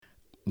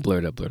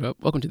Blurred Up, Blurred Up.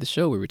 Welcome to the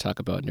show where we talk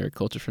about nerd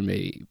culture from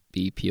a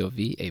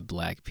BPOV, a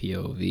black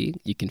POV.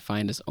 You can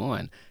find us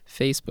on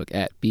Facebook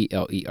at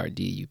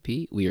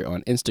BLERDUP. We are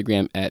on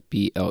Instagram at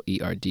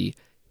BLERD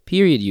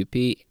period UP.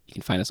 You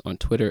can find us on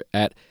Twitter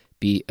at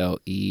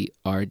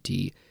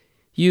BLERDU.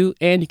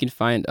 And you can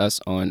find us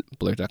on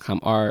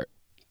Blur.com. Our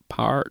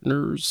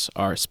partners,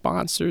 our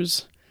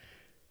sponsors,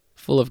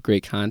 full of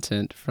great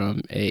content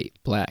from a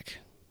black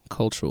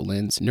cultural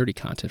lens, nerdy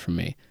content from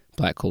a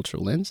black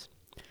cultural lens.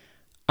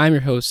 I'm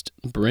your host,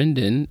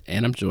 Brendan,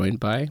 and I'm joined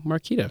by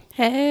Marquita.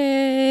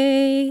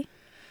 Hey.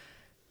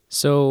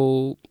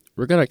 So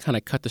we're going to kind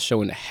of cut the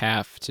show into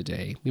half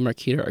today. Me and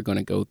Marquita are going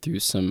to go through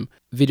some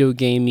video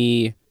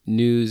gamey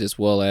news as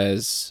well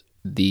as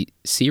the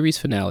series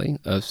finale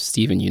of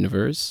Steven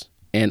Universe.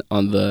 And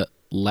on the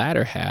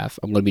latter half,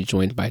 I'm going to be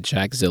joined by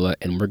Jackzilla,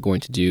 and we're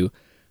going to do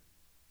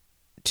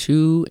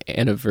 2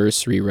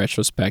 anniversary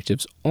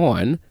retrospectives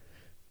on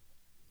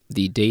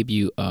the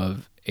debut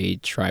of A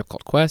Tribe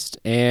Called Quest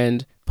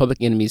and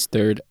Public Enemy's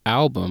third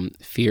album,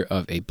 Fear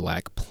of a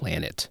Black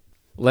Planet.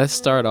 Let's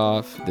start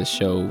off the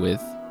show with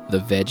the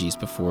veggies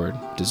before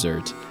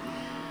dessert.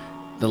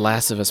 The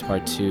Last of Us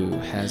Part 2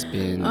 has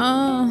been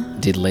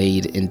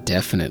delayed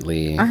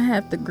indefinitely. I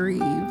have to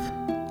grieve.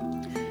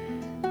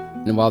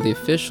 And while the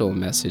official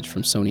message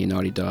from Sony and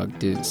Naughty Dog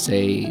didn't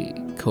say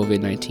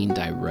COVID-19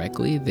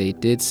 directly, they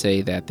did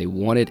say that they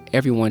wanted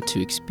everyone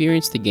to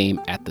experience the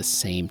game at the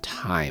same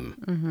time.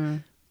 Mm-hmm.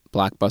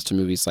 Blockbuster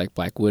movies like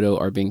Black Widow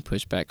are being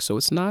pushed back, so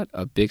it's not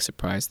a big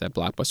surprise that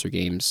blockbuster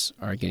games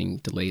are getting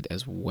delayed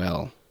as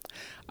well.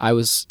 I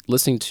was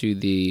listening to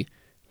the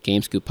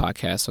GameScoop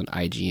podcast on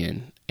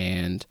IGN,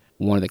 and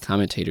one of the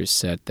commentators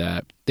said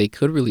that they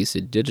could release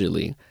it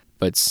digitally,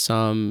 but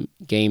some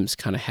games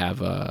kind of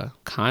have a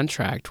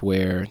contract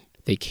where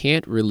they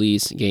can't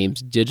release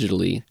games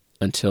digitally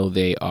until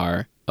they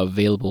are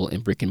available in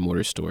brick and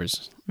mortar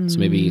stores. So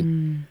maybe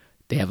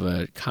they have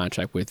a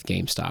contract with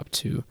GameStop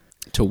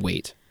to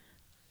wait.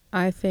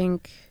 I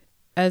think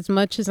as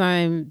much as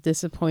I'm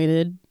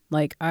disappointed,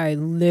 like I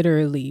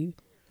literally,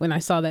 when I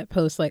saw that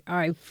post, like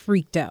I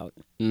freaked out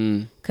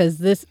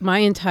because my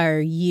entire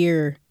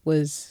year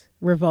was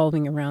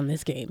revolving around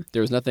this game.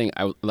 There was nothing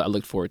I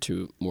looked forward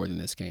to more than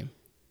this game.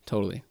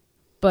 Totally.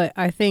 But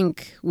I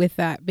think with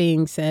that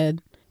being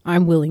said,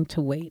 I'm willing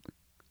to wait.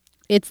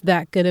 It's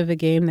that good of a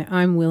game that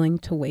I'm willing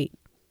to wait.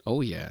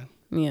 Oh, yeah.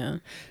 Yeah.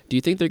 Do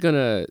you think they're going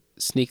to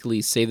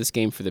sneakily save this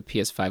game for the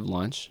PS5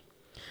 launch?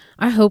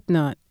 I hope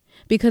not,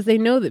 because they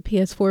know that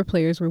PS4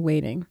 players were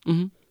waiting.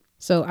 Mm-hmm.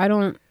 So I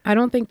don't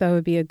think that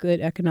would be a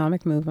good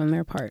economic move on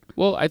their part.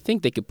 Well, I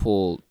think they could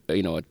pull,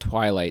 a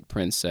Twilight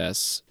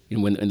Princess.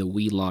 When the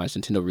Wii launched,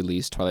 Nintendo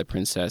released Twilight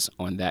Princess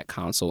on that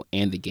console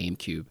and the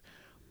GameCube.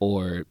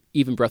 Or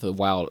even Breath of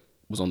the Wild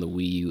was on the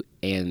Wii U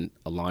and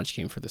a launch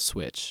game for the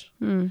Switch.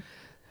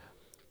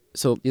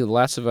 So, The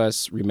Last of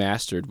Us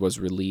Remastered was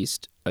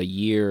released a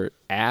year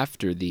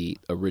after the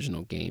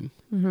original game.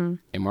 Mm-hmm.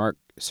 And Mark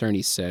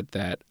Cerny said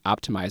that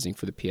optimizing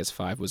for the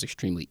PS5 was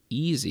extremely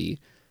easy.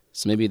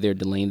 So maybe they're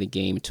delaying the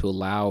game to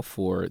allow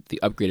for the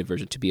upgraded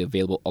version to be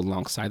available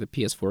alongside the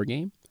PS4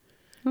 game.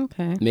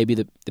 Okay. Maybe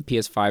the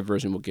PS5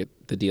 version will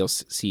get the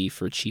DLC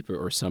for cheaper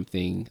or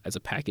something as a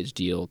package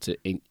deal to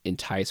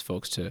entice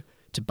folks to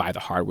buy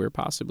the hardware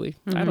possibly.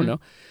 Mm-hmm. I don't know.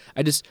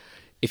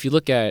 If you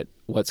look at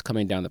what's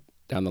coming down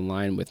the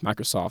line with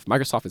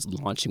Microsoft is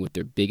launching with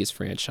their biggest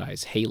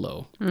franchise,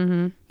 Halo,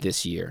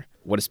 this year.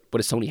 What does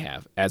Sony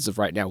have? As of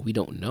right now, we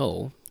don't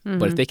know. Mm-hmm.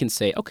 But if they can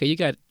say, okay, you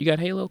got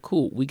Halo,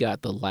 cool. We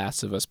got The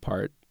Last of Us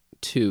Part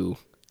 2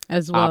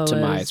 as well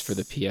optimized for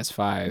the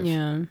PS5.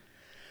 Yeah.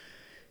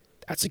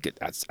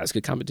 That's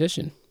good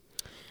competition.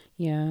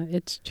 Yeah,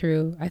 it's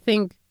true. I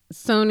think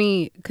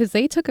Sony, because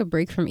they took a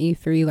break from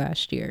E3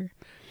 last year,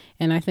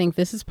 and I think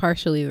this is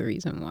partially the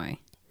reason why.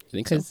 You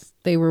think so? Because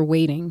they were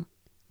waiting.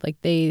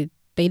 Like they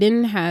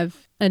didn't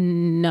have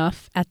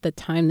enough at the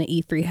time that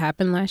E3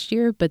 happened last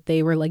year, but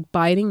they were like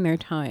biding their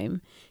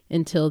time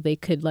until they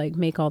could like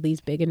make all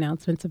these big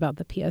announcements about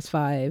the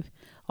PS5,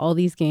 all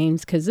these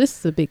games, because this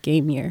is a big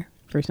game year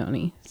for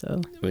Sony.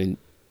 So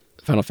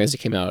Final Fantasy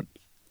came out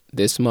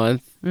this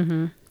month.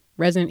 Mm-hmm.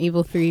 Resident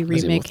Evil 3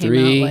 remake came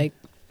out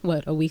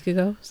like, a week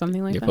ago?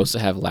 Something like that? You're supposed to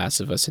have Last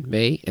of Us in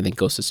May and then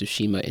Ghost of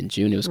Tsushima in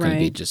June. It was going to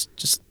be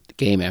just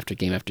game after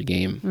game after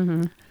game.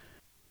 Mm-hmm.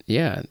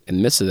 Yeah, in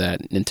the midst of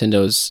that,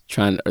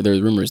 there are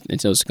rumors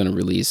Nintendo's going to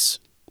release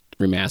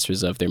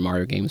remasters of their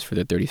Mario games for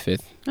their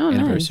 35th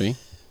anniversary.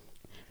 Nice.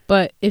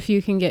 But if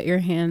you can get your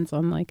hands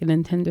on like a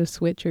Nintendo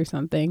Switch or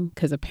something,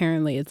 because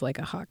apparently it's like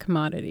a hot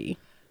commodity.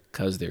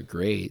 Because they're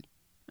great.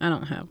 I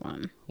don't have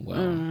one.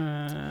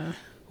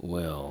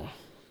 Well,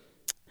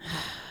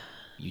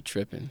 you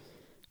tripping.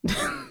 You're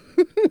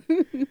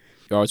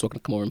always welcome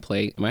to come over and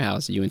play at my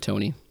house, you and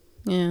Tony.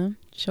 Yeah,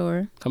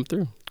 sure. Come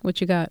through. What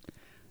you got?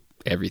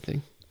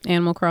 Everything.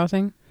 Animal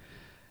Crossing?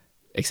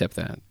 Except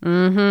that.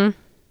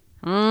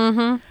 Mm-hmm.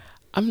 Mm-hmm.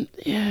 I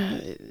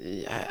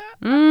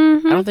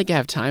don't think I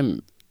have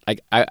time.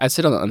 I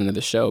said on another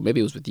show, maybe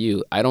it was with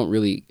you, I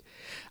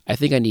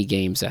think I need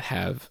games that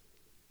have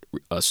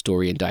a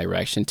story and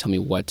direction, tell me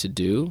what to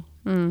do.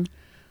 Mm.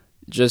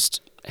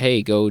 Just,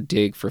 hey, go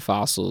dig for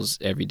fossils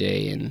every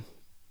day and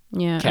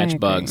Yeah, catch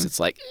bugs. It's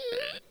like,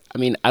 I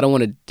mean, I don't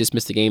want to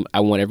dismiss the game. I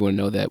want everyone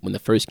to know that when the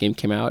first game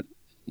came out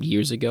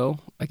years ago,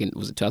 like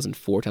was it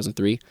 2004,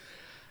 2003,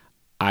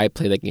 I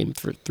played that game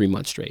for 3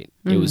 months straight.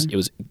 Mm-hmm.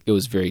 It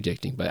was very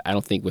addicting. But I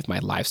don't think with my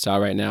lifestyle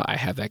right now, I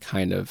have that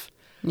kind of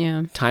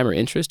Yeah. time or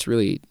interest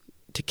really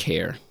to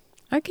care.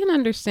 I can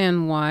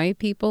understand why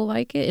people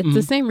like it. It's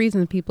the same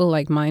reason people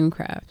like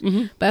Minecraft.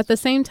 Mm-hmm. But at the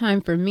same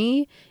time, for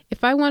me,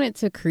 if I wanted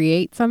to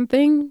create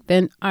something,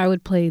 then I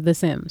would play The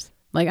Sims.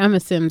 Like, I'm a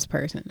Sims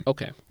person.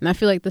 Okay. And I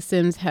feel like The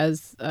Sims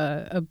has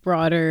a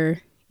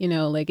broader, you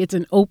know, like it's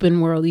an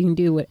open world. You can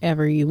do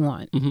whatever you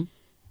want. Mm-hmm.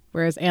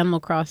 Whereas Animal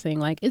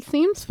Crossing, like, it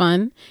seems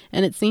fun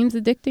and it seems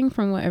addicting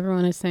from what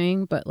everyone is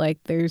saying. But,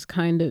 like, there's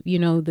kind of, you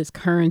know, this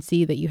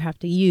currency that you have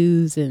to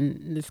use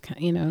and this,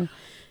 you know.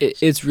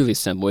 It's really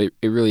simple. It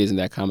really isn't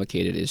that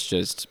complicated. It's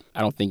just,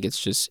 I don't think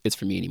it's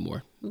for me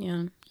anymore.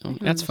 Yeah.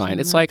 That's fine.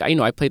 It's like, you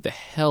know, I played the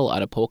hell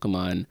out of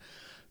Pokemon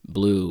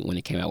Blue when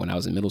it came out when I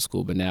was in middle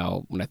school. But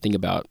now when I think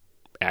about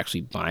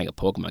actually buying a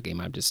Pokemon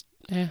game, I'm just,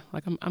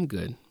 like I'm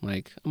good.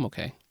 Like, I'm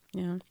okay.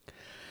 Yeah.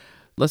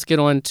 Let's get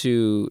on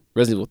to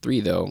Resident Evil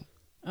 3, though.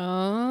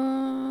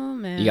 Oh,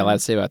 man. You got a lot to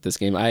say about this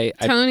game.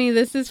 Tony,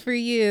 this is for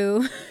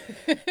you.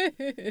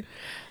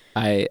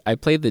 I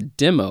played the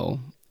demo,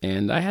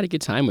 and I had a good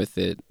time with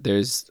it.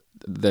 There's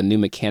the new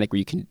mechanic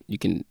where you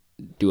can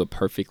do a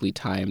perfectly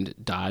timed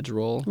dodge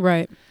roll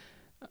Right.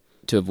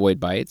 to avoid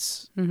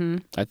bites. Mm-hmm.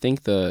 I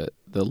think the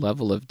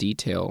level of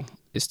detail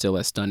is still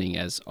as stunning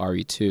as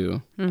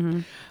RE2. Mm-hmm.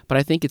 But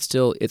I think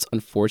it's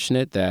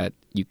unfortunate that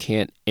you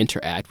can't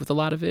interact with a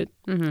lot of it.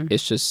 Mm-hmm.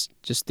 It's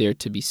just there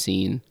to be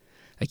seen.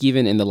 Like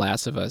even in The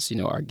Last of Us, you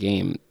know, our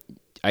game,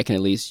 I can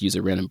at least use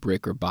a random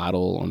brick or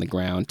bottle on the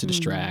ground to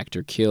distract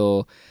or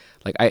kill.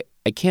 Like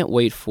I can't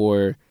wait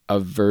for a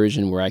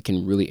version where I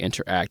can really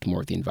interact more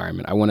with the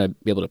environment. I want to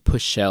be able to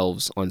push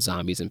shelves on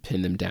zombies and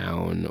pin them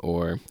down,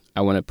 or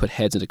I want to put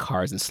heads into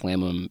cars and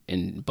slam them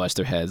and bust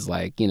their heads.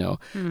 Like, you know,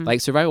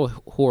 like survival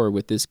horror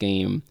with this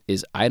game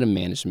is item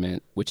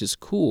management, which is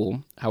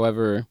cool.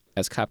 However,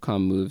 as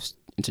Capcom moves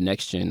into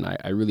next gen,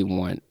 I really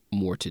want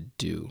more to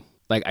do.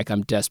 Like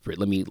I'm desperate.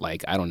 Let me,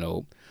 like, I don't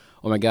know.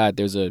 Oh my God,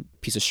 there's a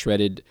piece of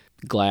shredded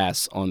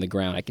glass on the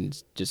ground. I can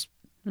just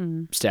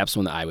stab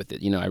someone in the eye with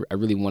it. You know, I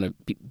really want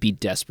to be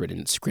desperate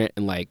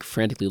and like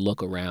frantically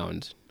look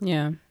around.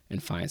 Yeah.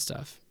 And find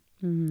stuff.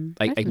 Mm-hmm.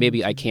 Like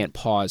maybe I can't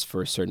pause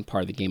for a certain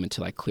part of the game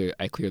until I clear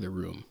the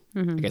room.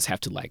 Mm-hmm. I guess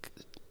have to like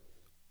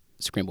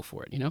scramble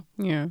for it. You know?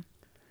 Yeah.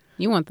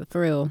 You want the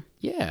thrill.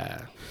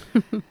 Yeah.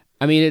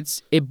 I mean,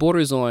 it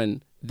borders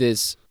on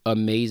this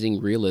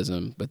amazing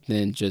realism, but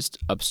then just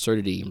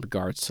absurdity in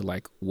regards to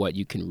like what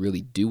you can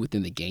really do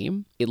within the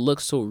game. It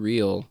looks so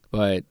real,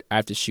 but I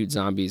have to shoot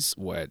zombies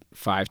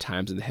 5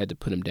 times in the head to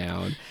put them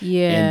down.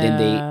 Yeah.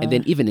 And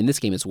then even in this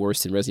game, it's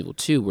worse than Resident Evil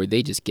 2, where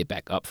they just get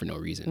back up for no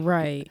reason.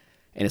 Right.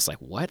 And it's like,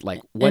 what?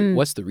 Like,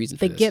 what's the reason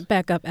for this? They get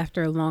back up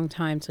after a long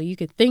time, so you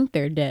could think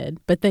they're dead,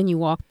 but then you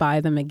walk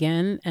by them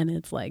again, and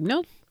it's like,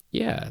 nope.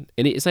 Yeah,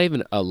 and it's not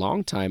even a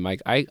long time.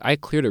 Like, I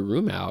cleared a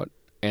room out,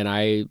 and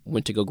I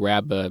went to go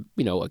grab a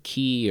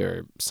key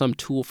or some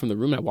tool from the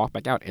room, and I walked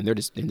back out, and they're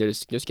just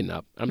getting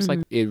up. I'm just like,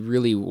 it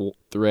really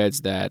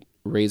threads that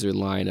razor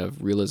line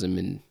of realism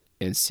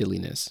and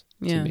silliness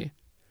to me.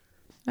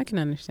 I can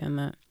understand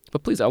that.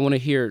 But please, I want to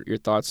hear your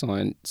thoughts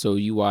on. So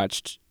you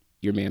watched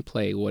your man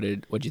play.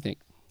 What'd you think?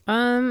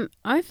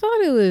 I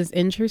thought it was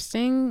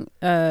interesting.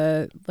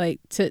 Like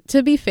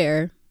to be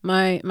fair,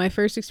 my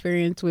first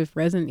experience with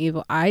Resident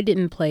Evil, I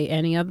didn't play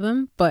any of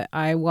them, but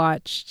I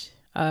watched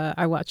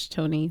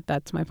Tony,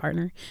 that's my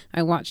partner.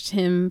 I watched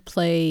him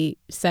play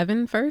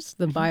 7 first,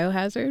 the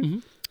Biohazard. Mm-hmm.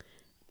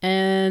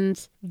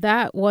 And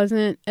that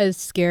wasn't as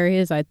scary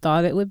as I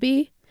thought it would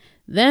be.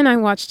 Then I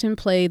watched him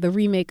play the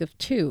remake of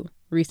 2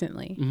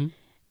 recently. Mm-hmm.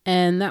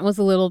 And that was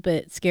a little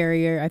bit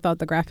scarier. I thought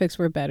the graphics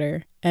were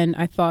better. And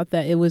I thought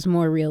that it was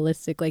more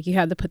realistic. Like, you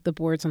had to put the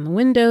boards on the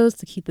windows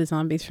to keep the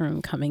zombies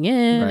from coming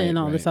in and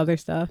all this other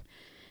stuff.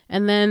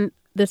 And then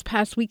this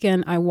past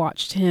weekend, I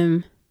watched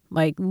him,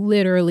 like,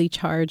 literally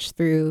charge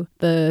through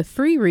the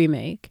 3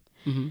 remake.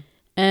 Mm-hmm.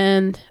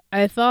 And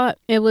I thought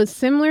it was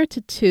similar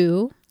to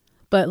 2.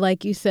 But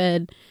like you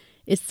said,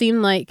 it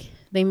seemed like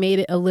they made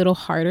it a little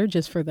harder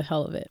just for the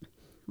hell of it.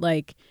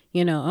 Like,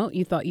 you know,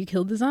 you thought you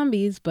killed the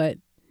zombies, but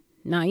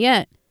not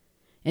yet,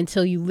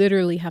 until you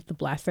literally have to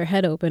blast their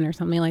head open or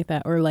something like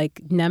that. Or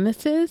like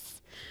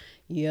Nemesis.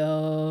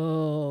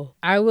 Yo,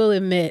 I will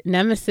admit,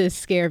 Nemesis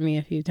scared me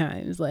a few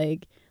times.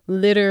 Like,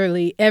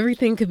 literally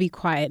everything could be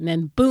quiet and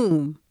then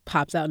boom,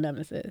 pops out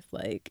Nemesis,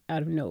 like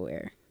out of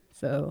nowhere.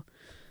 So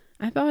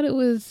I thought it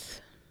was...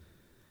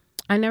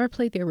 I never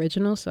played the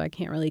original, so I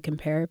can't really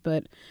compare it,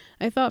 but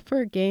I thought for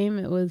a game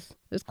it was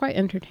quite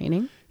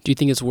entertaining. Do you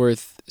think it's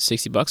worth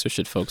 $60 or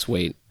should folks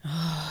wait?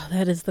 Oh,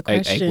 that is the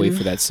question. I wait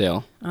for that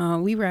sale.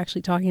 We were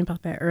actually talking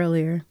about that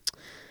earlier.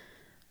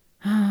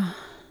 I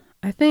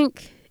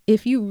think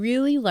if you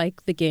really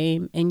like the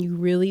game and you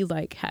really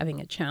like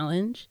having a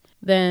challenge,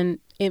 then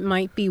it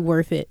might be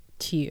worth it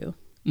to you.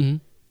 Mm-hmm.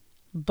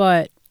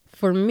 But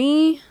for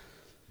me,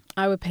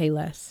 I would pay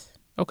less.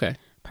 Okay.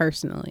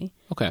 Personally.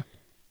 Okay.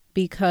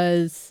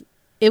 Because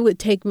it would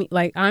take me,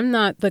 like, I'm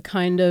not the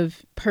kind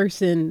of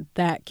person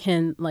that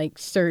can, like,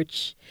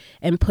 search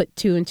and put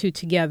 2 and 2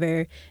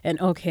 together and,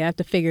 okay, I have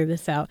to figure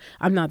this out.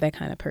 I'm not that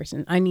kind of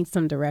person. I need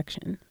some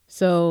direction.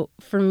 So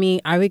for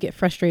me, I would get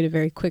frustrated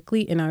very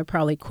quickly and I would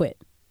probably quit.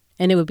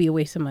 And it would be a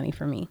waste of money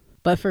for me.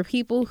 But for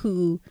people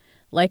who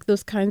like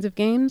those kinds of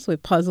games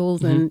with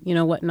puzzles Mm-hmm. and, you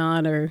know,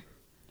 whatnot, or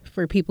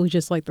for people who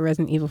just like the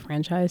Resident Evil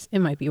franchise, it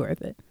might be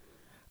worth it.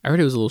 I heard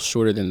it was a little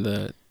shorter than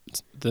the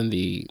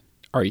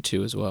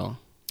RE2 as well.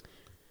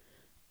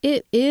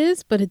 It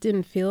is, but it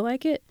didn't feel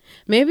like it.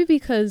 Maybe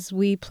because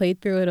we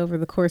played through it over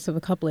the course of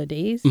a couple of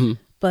days.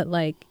 Mm-hmm. But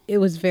like, it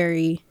was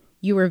very,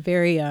 you were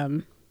very,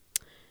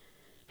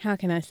 how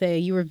can I say,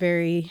 you were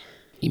very...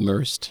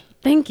 Immersed.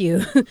 Thank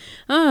you.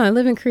 I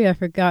live in Korea. I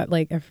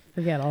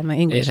forget all my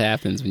English. It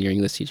happens when you're an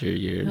English teacher.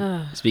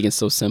 You're speaking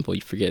so simple, you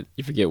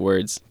forget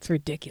words. It's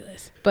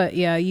ridiculous. But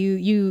yeah,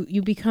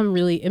 you become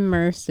really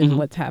immersed in Mm-hmm.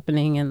 what's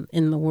happening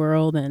in the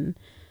world. And,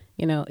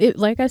 you know, it,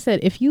 like I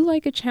said, if you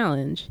like a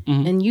challenge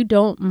Mm-hmm. and you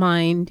don't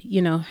mind,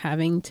 you know,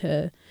 having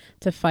to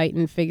fight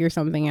and figure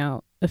something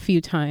out a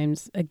few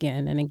times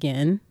again and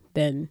again,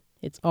 then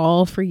it's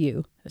all for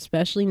you,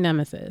 especially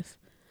Nemesis.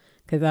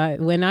 Because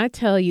when I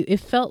tell you, it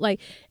felt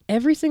like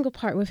every single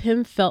part with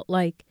him felt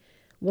like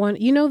one,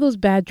 you know, those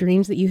bad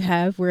dreams that you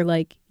have where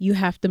like you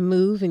have to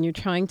move and you're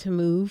trying to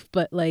move,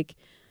 but like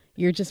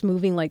you're just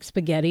moving like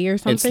spaghetti or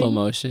something. In slow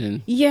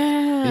motion.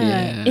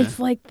 Yeah, it's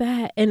like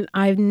that. And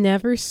I've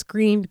never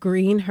screamed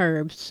green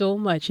herb so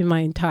much in my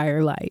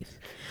entire life.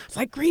 It's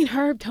like, green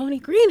herb, Tony,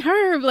 green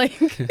herb. Like,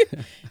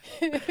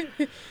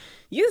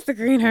 use the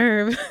green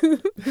herb.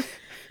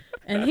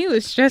 And he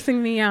was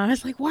stressing me out. I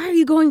was like, why are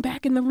you going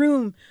back in the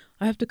room?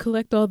 I have to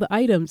collect all the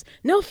items.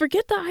 No,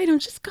 forget the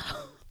items. Just go.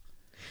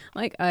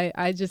 Like,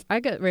 I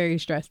got very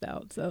stressed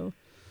out. So,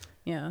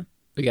 yeah.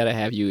 We got to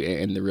have you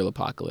in the real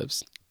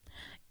apocalypse.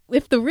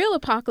 If the real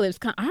apocalypse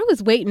comes, I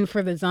was waiting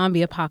for the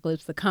zombie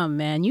apocalypse to come,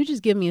 man. You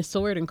just give me a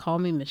sword and call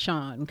me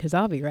Michonne, because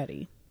I'll be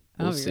ready.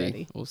 I'll be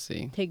ready. We'll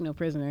see. Take no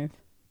prisoners.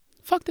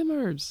 Fuck them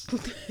herbs.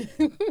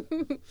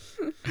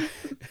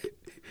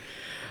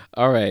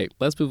 All right,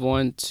 let's move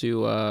on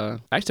to...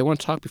 actually, I want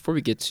to talk, before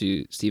we get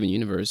to Steven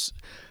Universe,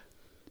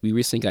 we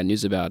recently got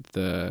news about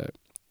the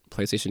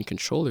PlayStation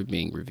controller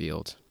being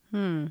revealed.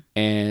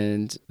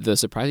 And the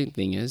surprising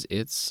thing is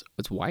it's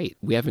white.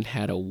 We haven't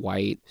had a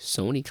white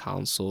Sony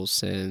console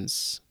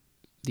since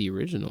the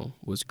original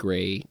was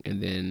gray,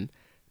 and then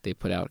they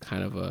put out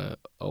kind of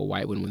a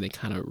white one when they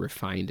kind of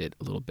refined it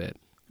a little bit.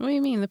 What do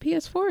you mean? The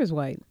PS4 is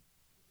white.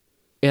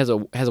 It has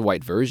a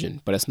white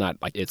version, but it's not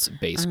like its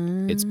base.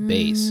 It's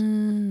base.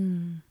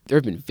 There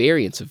have been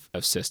variants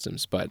of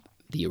systems, but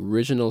the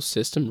original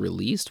system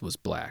released was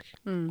black.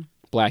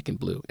 Black and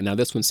blue. And now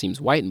this one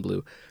seems white and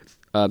blue.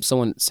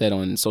 Someone said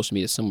on social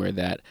media somewhere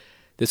that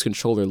this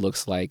controller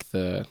looks like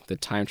the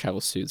time travel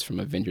suits from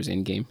Avengers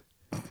Endgame.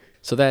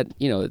 So that,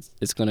 you know,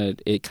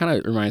 it kind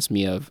of reminds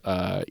me of,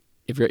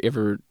 if you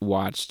ever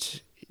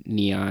watched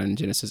Neon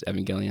Genesis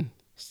Evangelion.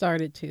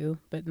 Started to,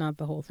 but not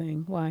the whole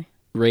thing. Why?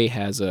 Rey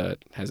has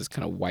this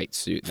kind of white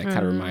suit that kind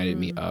of reminded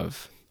me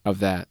of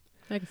that.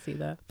 I can see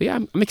that. But yeah,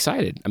 I'm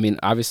excited. I mean,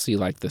 obviously,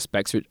 like, the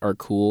specs are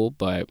cool,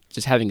 but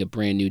just having a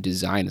brand new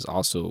design is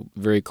also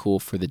very cool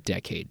for the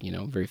decade, you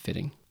know, very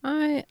fitting.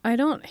 I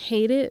don't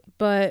hate it,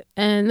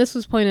 and this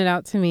was pointed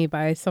out to me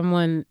by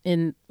someone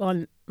in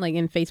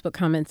Facebook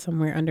comments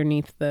somewhere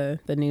underneath the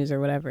news or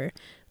whatever.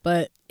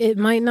 But it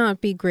might not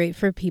be great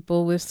for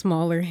people with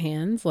smaller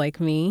hands like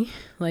me.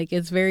 Like,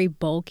 it's very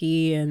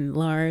bulky and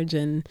large,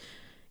 and,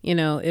 you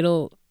know,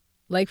 it'll,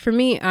 like, for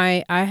me,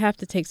 I have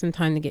to take some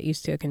time to get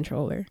used to a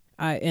controller.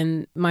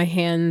 And my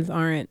hands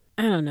aren't,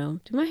 I don't know.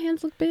 Do my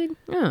hands look big?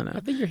 I don't know. I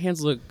think your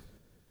hands look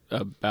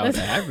about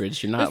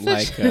average. You're not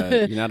like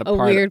you're not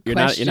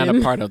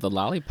a part of the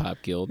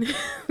Lollipop Guild.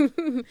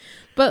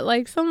 But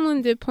like,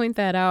 someone did point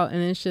that out,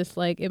 and it's just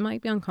like, it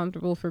might be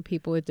uncomfortable for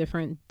people with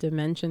different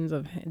dimension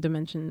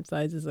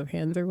sizes of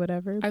hands or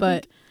whatever.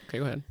 Okay,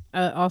 go ahead.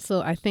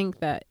 Also, I think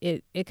that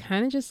it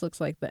kind of just looks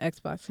like the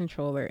Xbox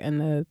controller and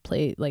the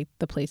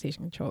PlayStation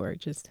controller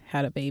just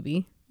had a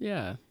baby.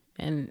 Yeah.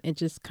 And it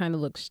just kind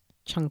of looks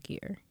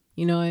chunkier.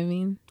 You know what I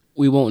mean?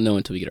 We won't know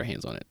until we get our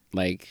hands on it.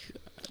 Like,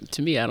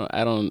 to me, I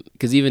don't,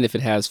 because even if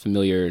it has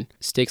familiar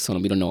sticks on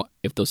them, we don't know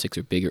if those sticks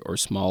are bigger or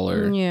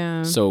smaller.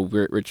 Yeah. So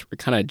we're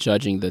kind of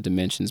judging the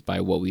dimensions by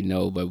what we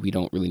know, but we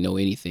don't really know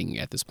anything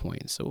at this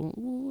point. So,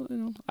 you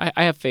know,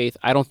 I have faith.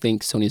 I don't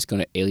think Sony's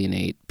going to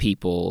alienate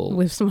people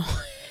with small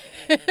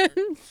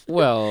hands.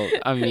 Well,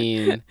 I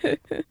mean,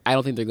 I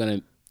don't think they're going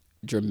to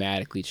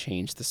dramatically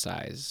change the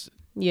size.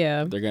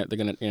 Yeah. They're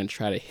gonna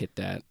try to hit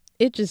that.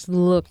 It just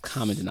looks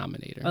common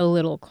denominator. A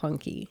little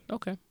clunky.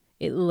 Okay.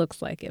 It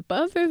looks like it.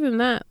 But other than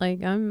that,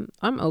 like, I'm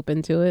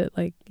open to it,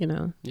 like, you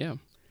know. Yeah.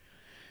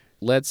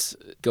 Let's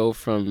go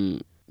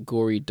from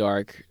gory,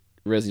 dark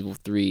Resident Evil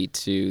 3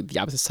 to the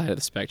opposite side of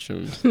the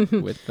spectrum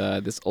with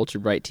this ultra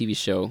bright TV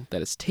show that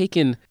has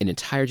taken an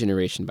entire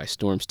generation by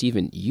storm.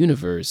 Steven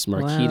Universe.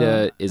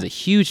 Marquita Wow. is a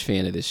huge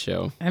fan of this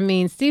show. I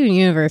mean, Steven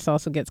Universe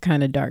also gets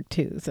kind of dark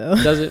too. So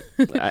Does it?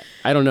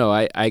 I don't know.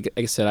 Like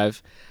I said,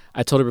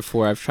 I told her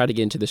before, I've tried to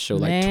get into the show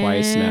like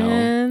twice now.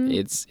 Man.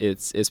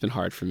 It's been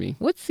hard for me.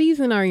 What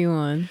season are you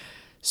on?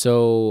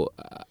 So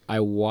I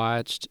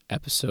watched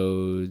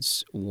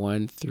episodes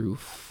 1 through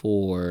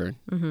 4,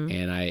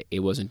 and it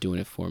wasn't doing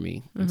it for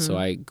me. And so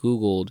I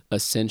Googled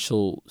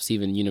essential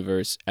Steven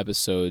Universe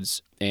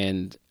episodes,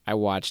 and I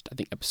watched, I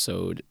think,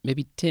 episode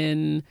maybe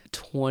 10,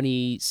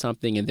 20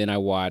 something, and then I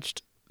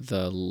watched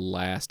the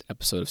last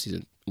episode of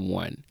season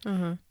 1.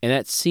 And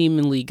that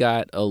seemingly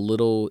got a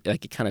little,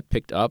 like, it kind of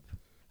picked up.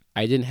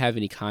 I didn't have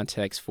any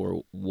context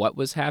for what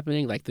was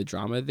happening, like the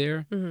drama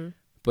there,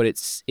 but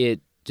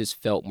it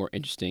just felt more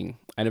interesting.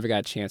 I never got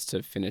a chance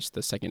to finish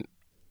the second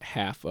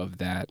half of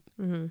that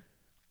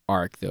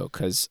arc, though,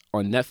 because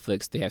on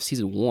Netflix, they have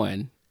season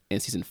 1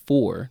 and season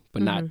 4,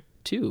 but not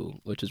 2,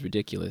 which is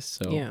ridiculous.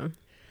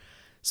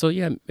 So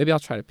yeah, maybe I'll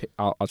try to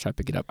I'll try to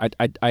pick it up. I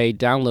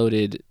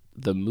downloaded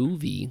the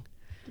movie,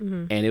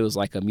 and it was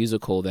like a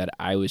musical that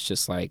I was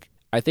just like,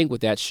 I think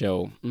with that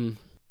show,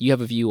 you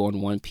have a view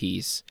on One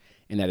Piece,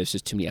 and that it's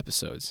just too many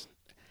episodes.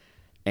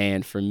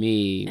 And for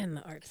me... And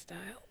the art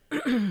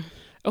style.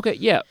 Okay,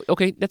 yeah,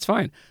 okay, that's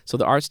fine. So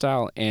the art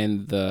style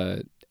and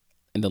the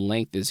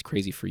length is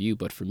crazy for you,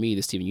 but for me,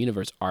 the Steven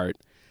Universe art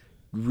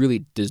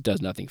really just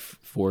does nothing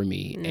for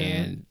me.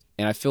 And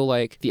I feel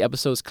like the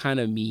episodes kind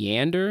of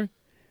meander,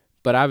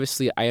 but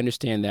obviously I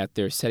understand that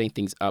they're setting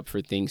things up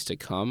for things to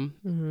come.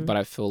 But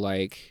I feel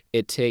like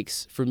it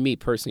takes, for me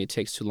personally, it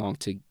takes too long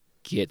to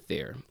get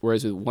there.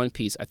 Whereas with One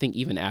Piece, I think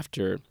even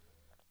after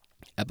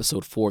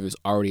episode 4, there's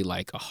already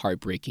like a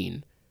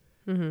heartbreaking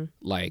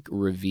like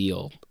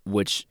reveal,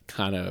 which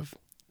kind of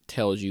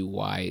tells you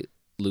why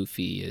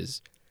Luffy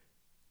is,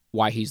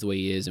 why he's the way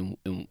he is, and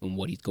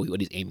what he's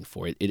aiming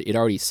for. It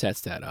already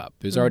sets that up.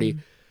 There's already,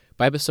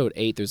 by episode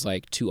 8, there's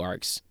like 2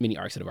 mini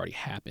arcs that have already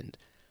happened.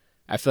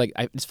 I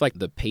just feel like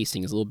the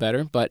pacing is a little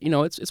better, but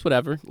it's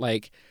whatever.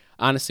 Like,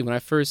 honestly, when I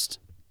first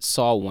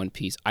saw One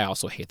Piece, I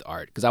also hate the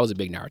art because I was a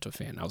big Naruto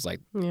fan. I was like,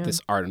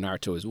 this art of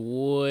Naruto is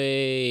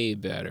way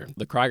better.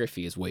 The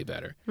choreography is way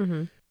better.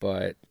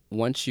 But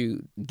once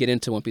you get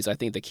into One Piece, I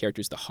think the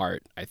characters, the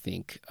heart, I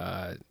think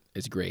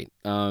is great.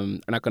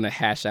 I'm not going to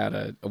hash out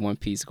a One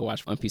Piece, go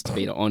watch One Piece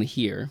debate on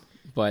here,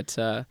 but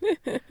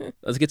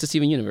let's get to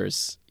Steven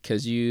Universe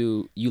because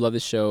you love the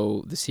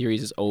show. The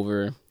series is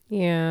over.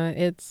 Yeah,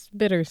 it's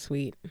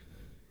bittersweet.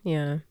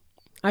 Yeah.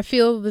 I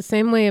feel the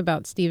same way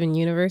about Steven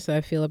Universe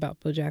I feel about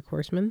BoJack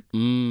Horseman.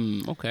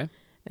 Okay.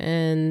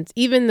 And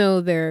even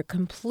though they're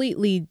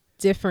completely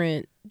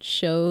different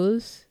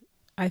shows,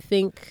 I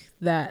think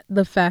that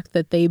the fact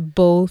that they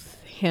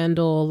both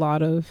handle a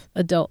lot of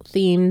adult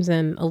themes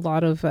and a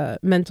lot of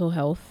mental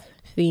health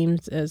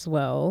themes as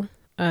well.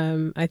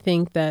 I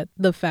think that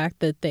the fact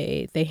that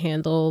they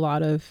handle a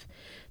lot of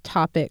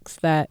topics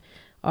that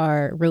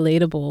are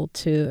relatable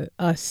to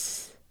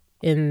us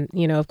in,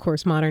 of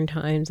course, modern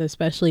times,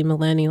 especially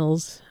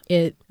millennials,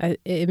 it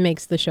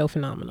makes the show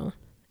phenomenal.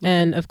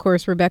 And of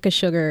course, Rebecca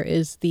Sugar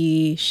is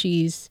I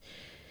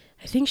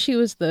think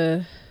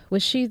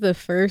was she the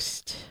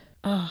first?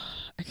 Oh,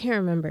 I can't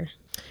remember.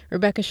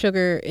 Rebecca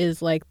Sugar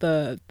is like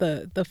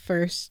the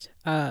first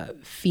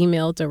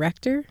female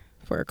director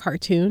for a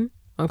cartoon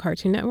on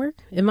Cartoon Network.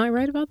 Am I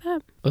right about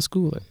that? Let's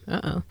Google it.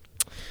 Uh-oh.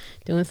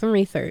 Doing some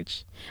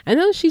research. I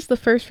know she's the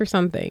first for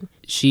something.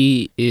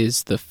 She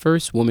is the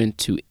first woman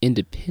to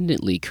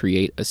independently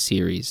create a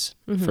series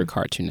for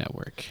Cartoon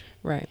Network.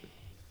 Right.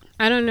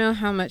 I don't know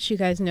how much you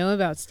guys know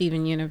about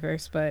Steven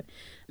Universe, but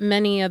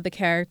many of the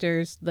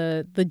characters,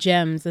 the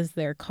gems as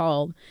they're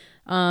called,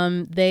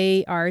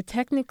 they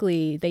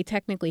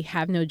technically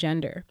have no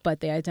gender,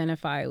 but they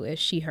identify with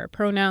she, her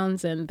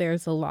pronouns, and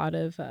there's a lot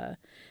of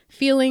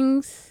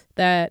feelings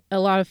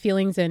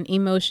and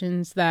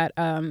emotions that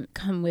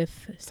come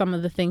with some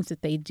of the things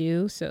that they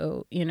do.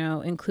 So,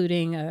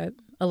 including a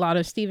lot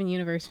of Steven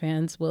Universe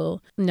fans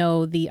will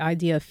know the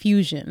idea of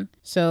fusion.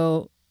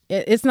 So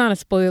it's not a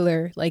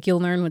spoiler, like you'll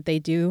learn what they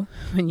do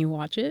when you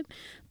watch it.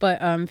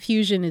 But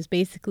fusion is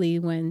basically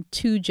when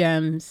 2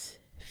 gems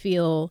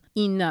feel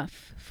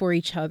enough for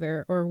each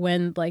other, or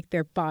when like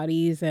their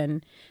bodies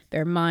and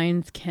their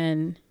minds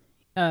can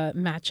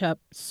match up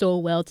so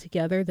well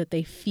together that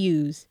they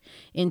fuse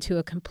into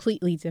a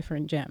completely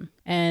different gem.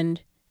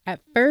 And at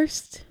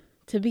first,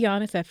 to be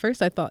honest, I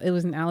thought it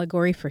was an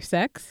allegory for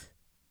sex,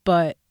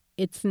 but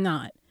it's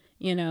not.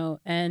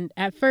 And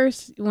at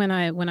first when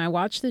I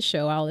watched the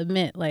show, I'll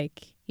admit,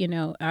 like,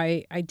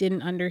 I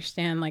didn't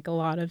understand like a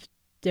lot of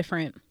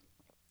different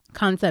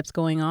concepts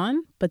going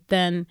on, but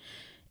then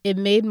it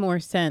made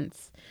more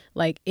sense.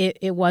 Like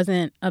it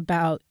wasn't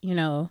about,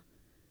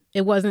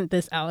 it wasn't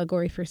this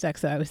allegory for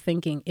sex that I was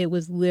thinking. It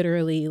was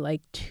literally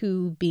like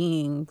 2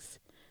 beings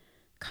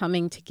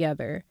coming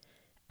together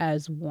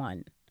as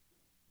one.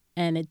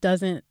 And it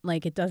doesn't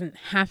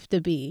have to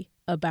be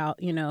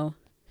about,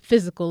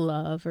 physical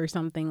love or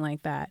something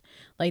like that.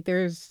 Like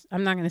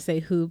I'm not going to say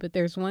who, but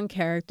there's one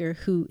character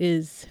who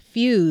is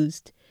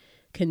fused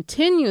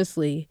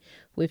continuously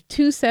with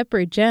two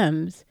separate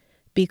gems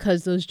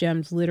because those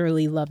gems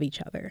literally love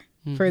each other.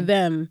 Mm-hmm. For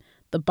them,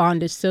 the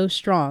bond is so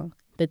strong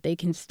that they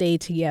can stay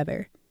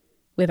together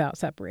without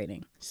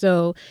separating.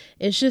 So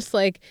it's just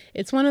like,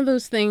 it's one of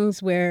those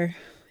things where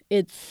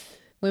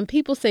when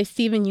people say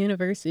Steven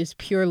Universe is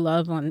pure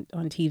love on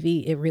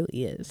TV, it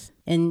really is.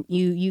 And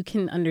you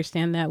can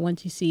understand that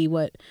once you see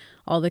what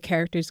all the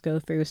characters go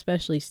through,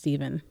 especially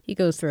Steven. He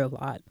goes through a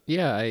lot.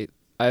 Yeah,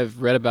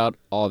 I've read about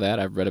all that.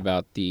 I've read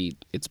about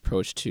its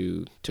approach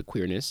to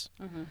queerness.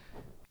 Mm-hmm.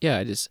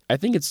 Yeah, I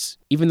think it's,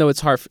 even though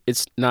it's hard,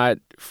 it's not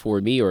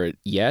for me or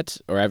I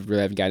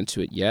really haven't gotten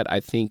to it yet.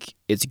 I think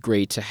it's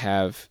great to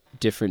have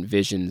different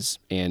visions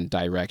and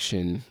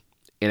direction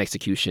and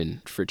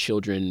execution for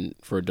children,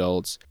 for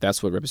adults.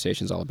 That's what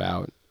representation is all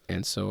about.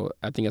 And so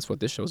I think that's what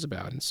this show is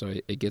about. And so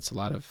it gets a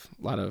lot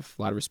of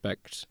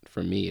respect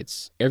from me.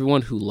 It's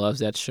everyone who loves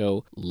that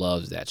show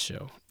loves that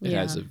show. It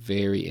has a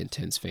very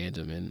intense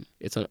fandom, and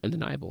it's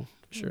undeniable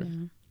for sure.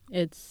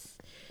 Yeah.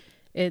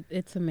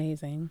 It's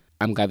amazing.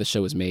 I'm glad the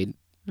show was made.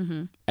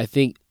 Mm-hmm. I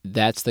think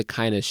that's the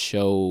kind of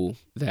show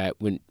that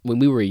when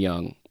we were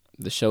young,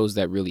 the shows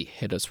that really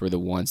hit us were the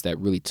ones that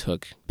really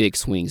took big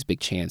swings,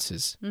 big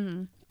chances.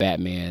 Mm-hmm.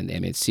 Batman, the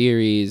animated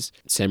series,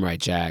 Samurai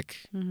Jack,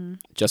 mm-hmm.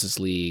 Justice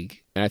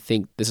League. And I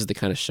think this is the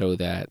kind of show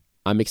that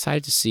I'm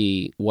excited to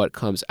see what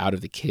comes out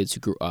of the kids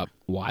who grew up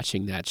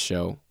watching that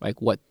show,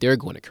 like what they're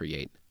going to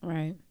create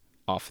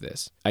off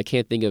this. I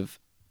can't think of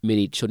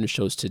many children's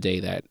shows today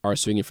that are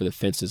swinging for the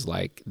fences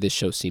like this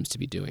show seems to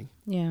be doing.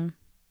 Yeah.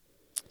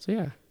 So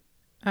yeah.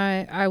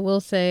 I will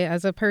say,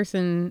 as a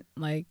person,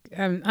 like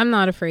I'm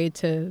not afraid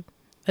to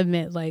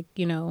admit, like,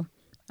 you know,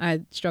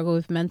 I struggle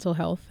with mental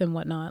health and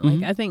whatnot.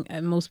 Mm-hmm. Like, I think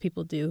most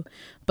people do.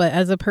 But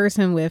as a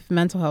person with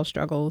mental health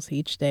struggles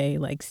each day,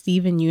 like,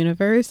 Steven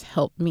Universe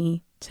helped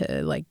me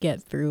to, like,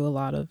 get through a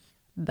lot of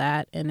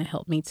that, and it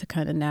helped me to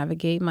kind of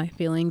navigate my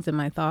feelings and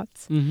my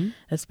thoughts. Mm-hmm.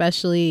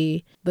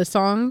 Especially the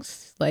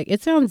songs. Like,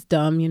 it sounds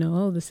dumb, you know,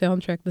 oh, the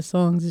soundtrack, the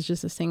songs is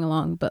just a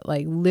sing-along. But,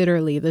 like,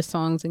 literally the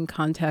songs in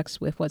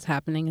context with what's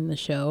happening in the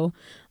show.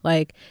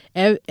 Like,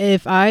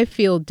 if I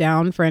feel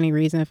down for any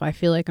reason, if I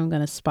feel like I'm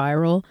going to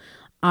spiral,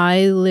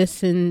 I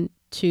listen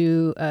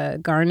to a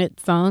Garnet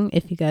song,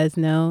 if you guys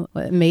know,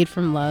 Made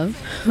from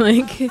Love.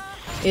 Like,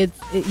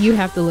 you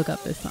have to look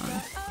up this song.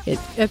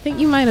 I think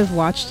you might have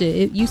watched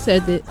it. You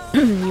said that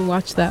you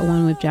watched that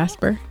one with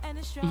Jasper.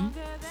 Mm-hmm.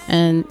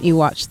 And you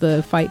watched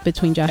the fight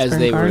between Jasper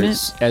and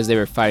Garnet. As they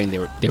were fighting,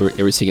 they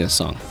were singing a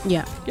song.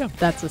 Yeah,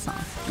 that's the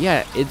song.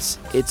 Yeah, it's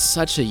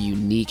such a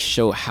unique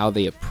show how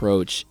they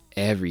approach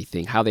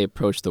everything, how they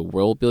approach the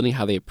world building,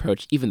 how they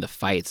approach even the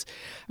fights.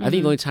 Mm-hmm. I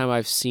think the only time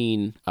I've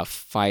seen a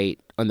fight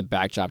on the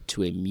backdrop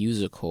to a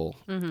musical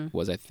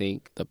was, I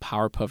think, the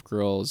Powerpuff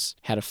Girls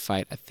had a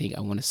fight,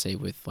 I want to say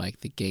with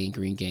like the Gang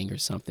Green Gang or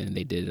something, and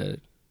they did a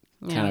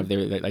kind of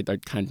they're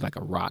kind of like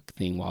a rock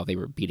thing while they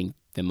were beating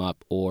them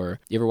up.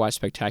 Or you ever watch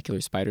Spectacular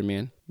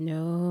Spider-Man?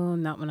 No,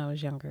 not when I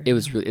was younger.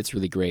 It's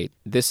really great.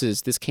 This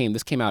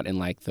came out in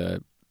like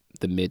the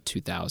mid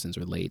 2000s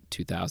or late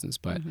 2000s,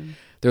 but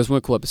there was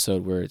one cool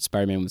episode where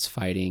Spider-Man was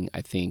fighting,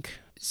 I think,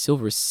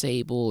 Silver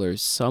Sable or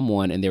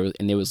someone, and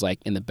there was like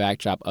in the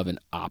backdrop of an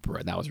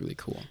opera. That was really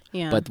cool.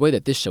 Yeah. But the way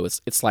that this show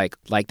it's like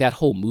that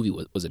whole movie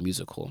was a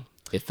musical.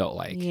 It felt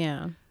like.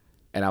 Yeah.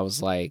 And I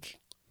was like,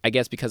 I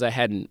guess because I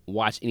hadn't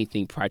watched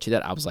anything prior to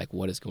that, I was like,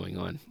 what is going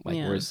on? Like,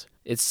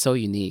 it's so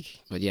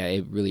unique. But yeah,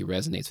 it really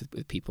resonates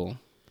with people.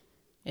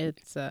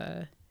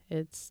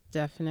 It's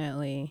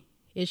definitely,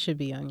 it should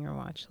be on your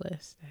watch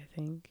list, I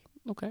think.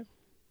 Okay.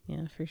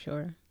 Yeah, for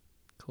sure.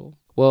 Cool.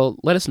 Well,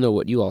 let us know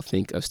what you all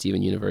think of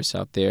Steven Universe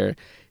out there.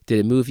 Did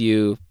it move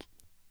you?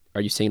 Are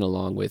you singing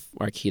along with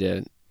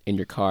Marquita in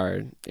your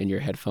car, in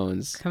your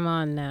headphones? Come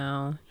on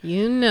now.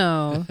 You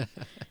know.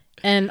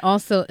 And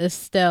also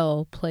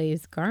Estelle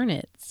plays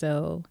Garnet.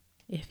 So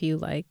if you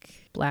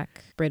like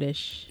Black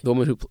British the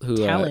woman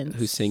talents,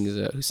 who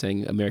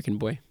sang American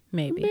Boy.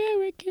 Maybe.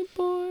 American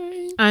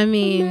Boy. I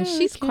mean,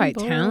 she's American quite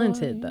Boy.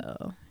 Talented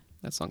though.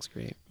 That song's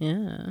great.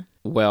 Yeah.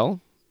 Well,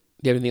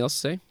 do you have anything else to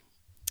say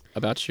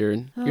about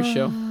your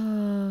show?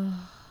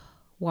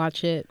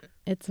 Watch it.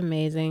 It's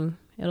amazing.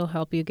 It'll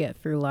help you get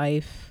through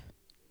life.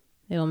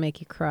 It'll make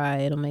you cry.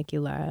 It'll make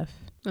you laugh.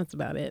 That's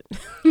about it.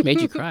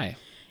 Made you cry.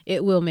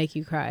 It will make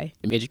you cry.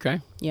 It made you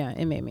cry? Yeah,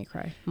 it made me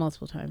cry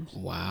multiple times.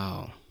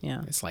 Wow.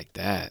 Yeah. It's like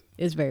that.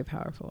 It's very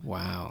powerful.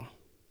 Wow.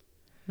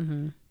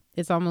 Mm-hmm.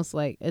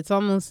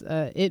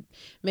 It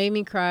made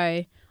me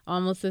cry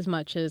almost as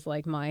much as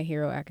like My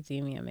Hero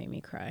Academia made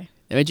me cry.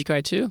 It made you cry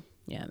too?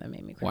 Yeah, that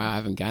made me cry. Wow, I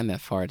haven't gotten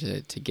that far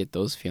to get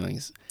those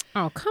feelings.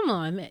 Oh, come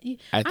on, man.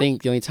 I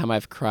think the only time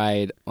I've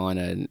cried on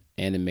an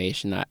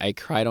animation, I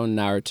cried on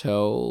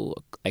Naruto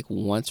like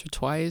once or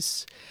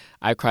twice.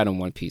 I cried on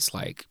One Piece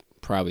like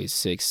probably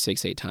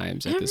 8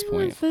 times at this point.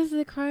 Everyone says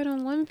they cried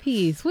on One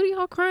Piece. What are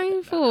y'all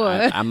crying for?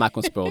 I'm not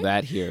going to spoil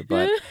that here,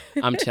 but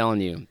I'm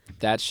telling you,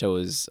 that show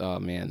is, oh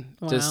man,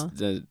 Wow. just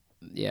the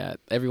Yeah,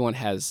 everyone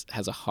has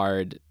a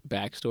hard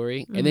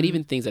backstory, and then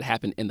even things that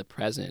happen in the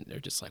present, they're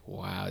just like,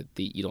 wow,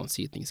 you don't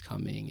see things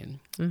coming,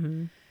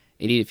 and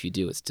even if you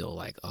do, it's still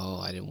like,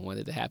 oh, I didn't want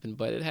it to happen,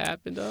 but it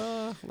happened.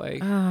 Oh,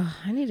 like,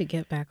 I need to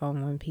get back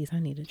on One Piece. I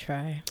need to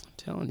try. I'm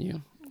telling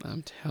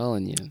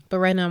you. But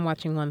right now I'm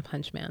watching One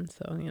Punch Man,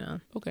 so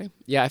Okay,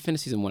 yeah, I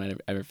finished season 1. I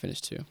never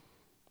finished 2.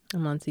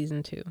 I'm on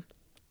season 2.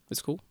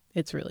 It's cool.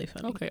 It's really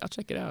funny. Okay, I'll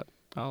check it out.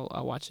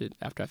 I'll watch it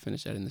after I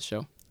finish editing the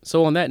show.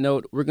 So on that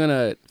note, we're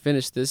gonna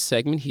finish this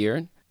segment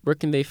here. Where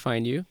can they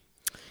find you?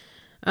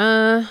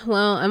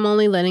 Well, I'm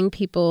only letting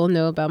people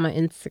know about my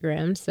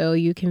Instagram, so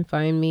you can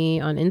find me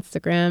on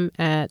Instagram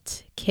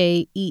at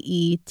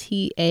KEETANI.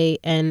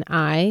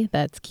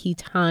 That's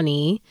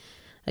Kitani.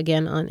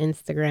 Again, on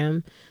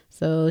Instagram.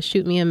 So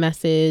shoot me a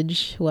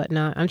message,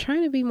 whatnot. I'm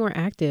trying to be more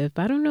active,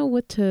 but I don't know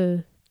what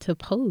to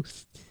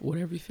post.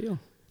 Whatever you feel.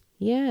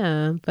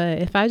 Yeah, but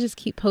if I just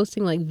keep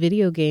posting like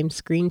video game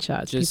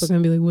screenshots, Just people are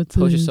gonna be like, "What's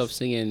Post this?" yourself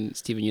singing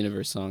Steven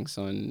Universe songs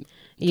on.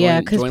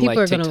 Yeah, because people like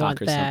are gonna TikTok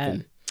want or that.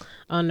 something.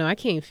 Oh no, I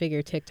can't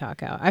figure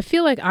TikTok out. I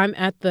feel like I'm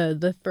at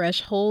the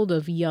threshold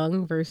of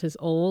young versus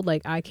old.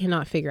 Like I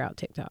cannot figure out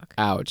TikTok.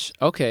 Ouch.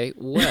 Okay,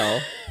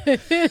 well.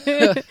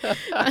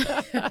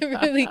 I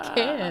really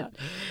can't.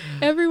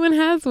 Everyone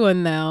has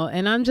one now,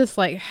 and I'm just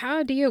like,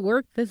 how do you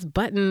work this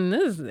button?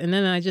 And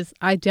then I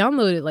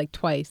downloaded it like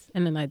twice,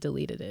 and then I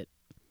deleted it.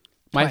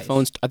 I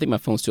think my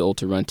phone's too old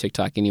to run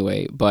TikTok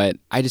anyway, but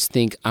I just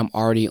think I'm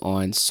already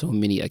on so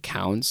many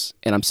accounts,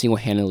 and I'm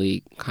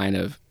single-handedly kind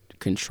of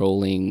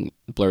controlling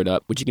Blurred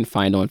Up, which you can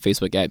find on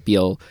Facebook at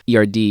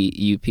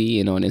BLERDUP,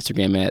 and on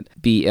Instagram at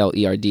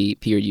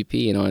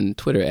BLERDPUP, and on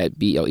Twitter at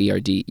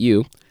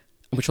BLERDU.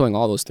 I'm controlling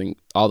all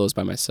those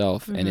by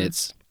myself, and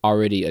it's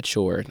already a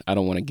chore. I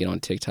don't want to get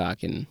on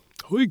TikTok and,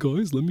 hey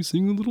guys, let me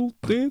sing a little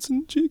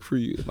dancing jig for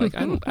you. Like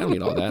I don't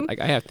need all that. Like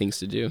I have things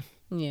to do.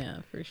 Yeah,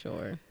 for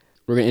sure.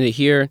 We're going to end it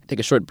here, take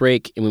a short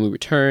break, and when we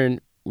return,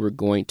 we're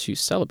going to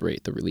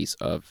celebrate the release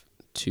of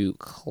 2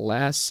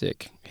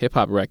 classic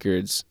hip-hop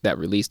records that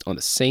released on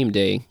the same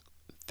day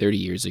 30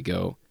 years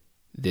ago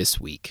this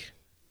week.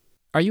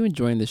 Are you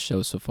enjoying this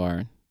show so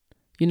far?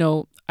 You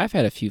know, I've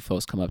had a few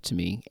folks come up to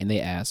me, and they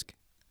ask,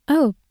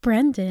 "Oh,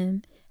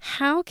 Brendan,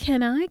 how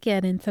can I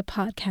get into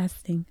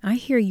podcasting? I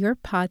hear your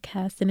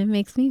podcast, and it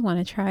makes me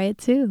want to try it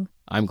too."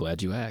 I'm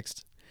glad you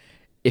asked.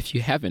 If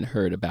you haven't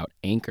heard about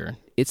Anchor,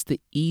 it's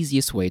the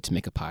easiest way to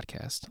make a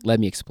podcast.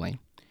 Let me explain.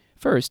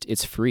 First,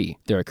 it's free.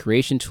 There are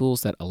creation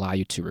tools that allow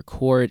you to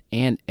record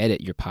and edit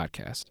your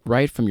podcast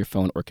right from your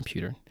phone or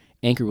computer.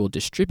 Anchor will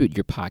distribute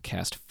your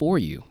podcast for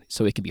you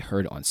so it can be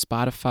heard on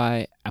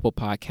Spotify, Apple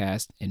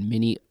Podcasts, and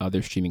many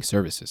other streaming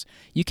services.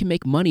 You can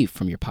make money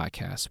from your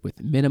podcast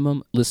with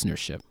minimum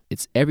listenership.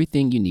 It's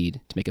everything you need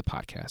to make a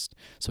podcast.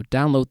 So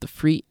download the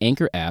free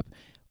Anchor app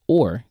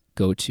or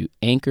go to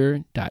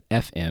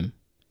anchor.fm,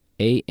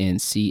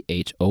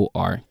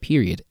 ANCHOR.FM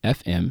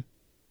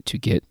to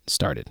get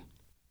started.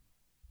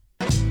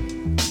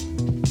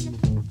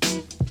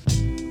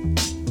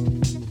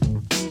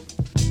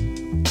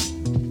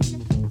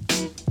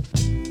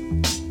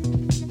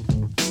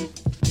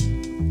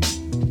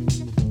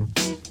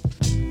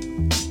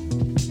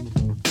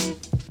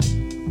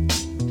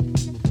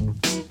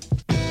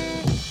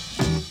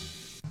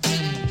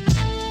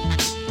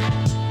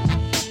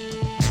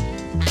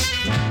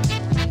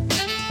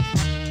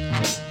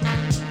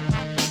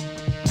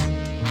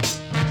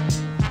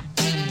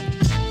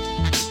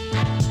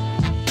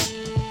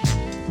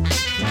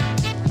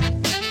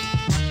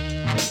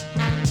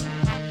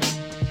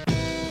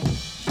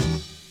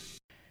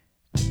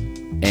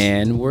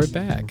 And we're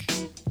back.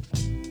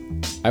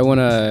 I want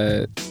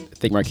to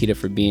thank Marquita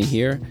for being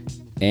here.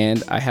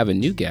 And I have a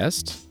new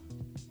guest.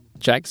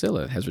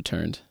 Jackzilla has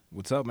returned.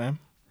 What's up, man?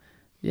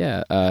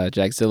 Yeah,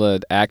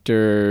 Jackzilla,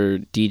 actor,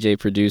 DJ,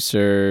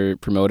 producer,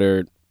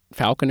 promoter,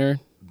 falconer.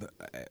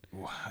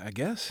 I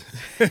guess.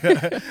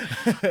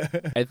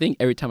 I think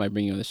every time I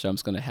bring you on the show, I'm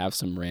just going to have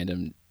some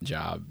random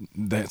job.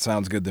 That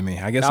sounds good to me.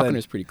 I guess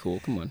Falconer's pretty cool.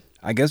 Come on.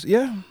 I guess,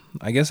 yeah.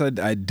 I guess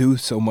I do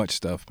so much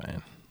stuff,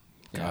 man.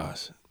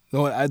 Gosh.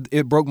 No,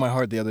 it broke my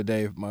heart the other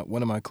day.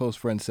 One of my close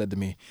friends said to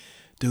me,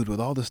 "Dude, with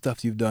all the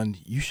stuff you've done,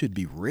 you should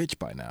be rich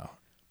by now."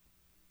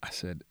 I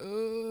said,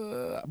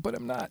 but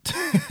I'm not.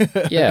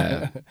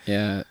 Yeah.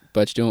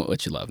 But you're doing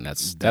what you love, and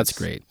that's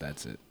great.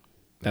 That's it.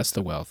 That's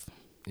the wealth.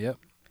 Yep.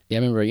 Yeah,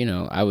 I remember,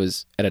 I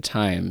was at a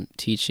time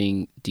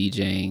teaching,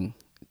 DJing,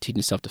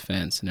 teaching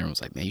self-defense, and everyone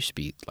was like, "Man, you should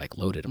be like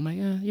loaded." I'm like,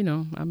 "Yeah,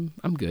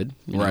 I'm good."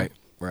 Right.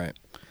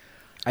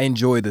 I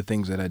enjoy the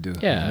things that I do.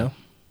 Yeah.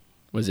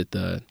 Was it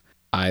the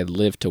I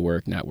live to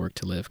work, not work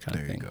to live kind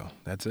of thing? There you go.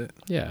 That's it.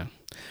 Yeah.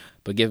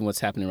 But given what's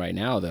happening right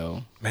now,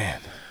 though,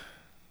 man,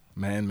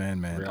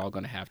 we're all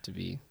going to have to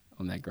be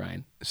on that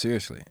grind.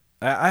 Seriously.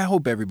 I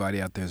hope everybody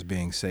out there is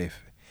being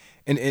safe.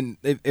 And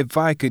if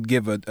I could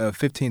give a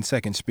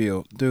 15-second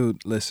spiel,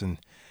 dude, listen.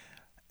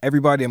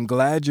 Everybody, I'm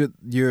glad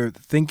you're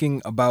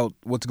thinking about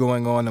what's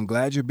going on. I'm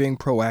glad you're being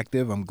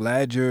proactive. I'm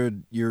glad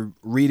you're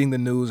reading the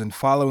news and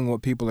following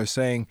what people are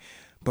saying.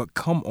 But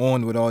come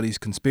on with all these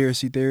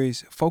conspiracy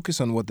theories.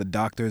 Focus on what the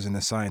doctors and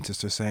the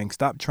scientists are saying.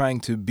 Stop trying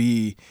to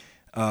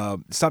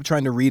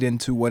read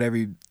into what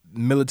every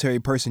military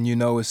person you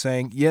know is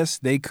saying. Yes,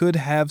 they could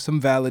have some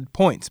valid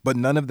points, but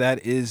none of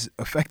that is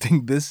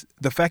affecting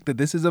the fact that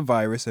this is a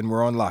virus and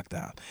we're on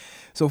lockdown.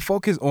 So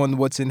focus on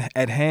what's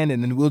at hand,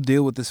 and then we'll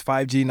deal with this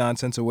 5G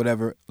nonsense or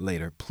whatever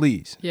later,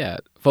 please. Yeah,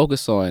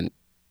 focus on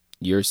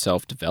your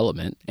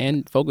self-development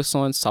and focus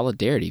on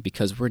solidarity,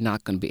 because we're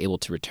not going to be able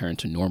to return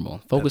to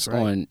normal. Focus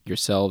on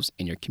yourselves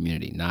and your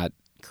community, not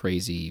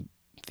crazy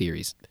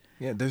theories.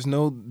 Yeah, there's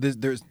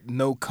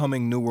no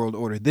coming new world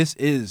order. This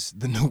is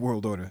the new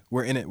world order.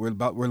 We're in it. We're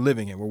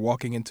living it. We're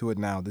walking into it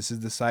now. This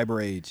is the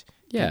cyber age.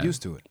 Yeah. Get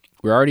used to it.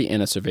 We're already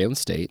in a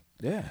surveillance state.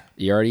 Yeah.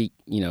 You already,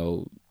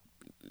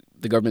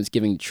 the government's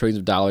giving trillions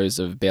of dollars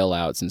of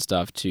bailouts and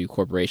stuff to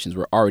corporations.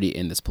 We're already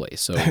in this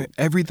place. So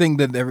everything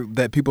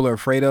that people are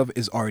afraid of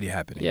is already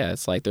happening. Yeah,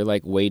 it's like they're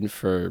like waiting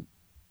for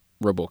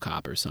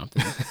RoboCop or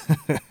something.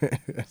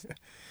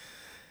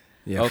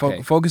 Yeah,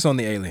 okay. Focus on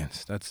the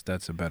aliens.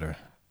 That's a better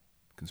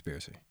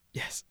conspiracy.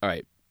 Yes. All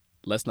right.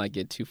 Let's not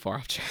get too far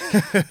off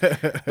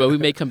track. But we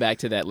may come back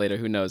to that later.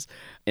 Who knows?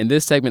 In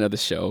this segment of the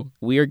show,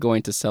 we are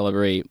going to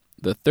celebrate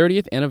the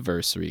 30th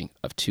anniversary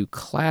of two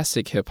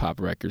classic hip-hop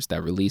records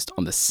that released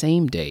on the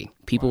same day,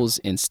 People's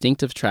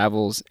Instinctive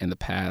Travels and the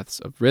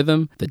Paths of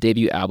Rhythm, the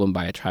debut album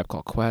by A Tribe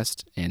Called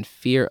Quest, and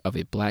Fear of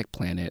a Black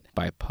Planet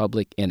by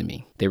Public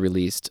Enemy. They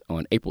released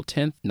on April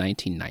 10th,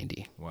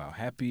 1990. Wow,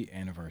 happy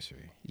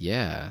anniversary.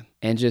 Yeah,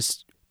 and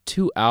just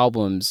two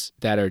albums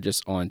that are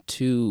just on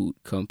two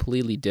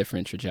completely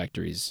different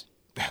trajectories.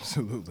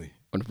 Absolutely.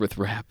 With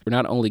rap. We're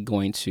not only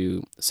going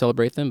to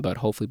celebrate them, but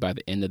hopefully by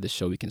the end of the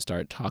show, we can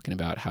start talking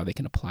about how they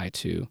can apply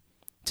to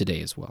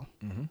today as well.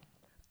 Mm-hmm.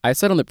 I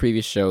said on the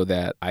previous show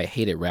that I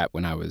hated rap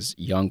when I was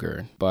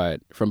younger,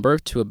 but from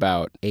birth to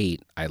about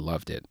 8, I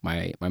loved it.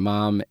 My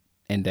mom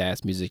and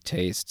dad's music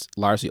tastes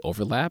largely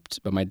overlapped,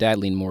 but my dad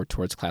leaned more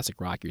towards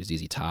classic rock, your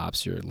ZZ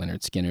Tops, your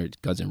Leonard Skinner,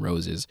 Guns N'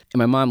 Roses, and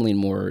my mom leaned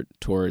more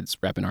towards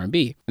rap and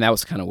R&B, and that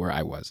was kind of where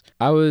I was.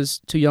 I was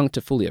too young to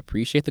fully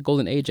appreciate the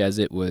golden age as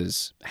it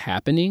was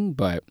happening,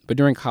 but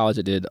during college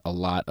I did a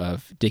lot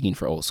of digging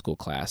for old school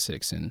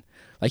classics, and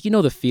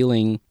the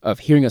feeling of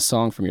hearing a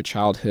song from your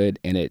childhood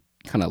and it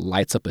kind of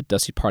lights up a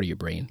dusty part of your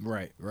brain.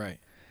 Right.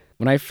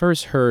 When I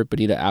first heard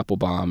Bonita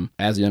Applebum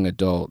as a young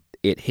adult,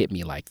 it hit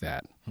me like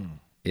that.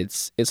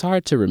 It's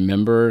hard to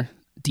remember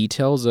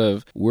details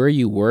of where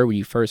you were when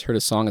you first heard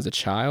a song as a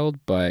child,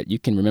 but you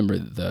can remember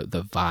the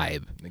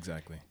vibe.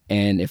 Exactly.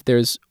 And if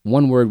there's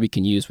one word we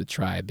can use with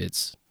Tribe,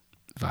 it's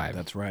vibe.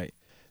 That's right.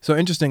 So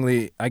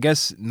interestingly, I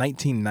guess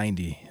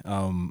 1990,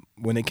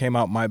 when it came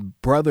out, my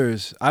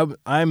brothers,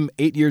 I'm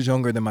 8 years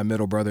younger than my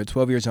middle brother,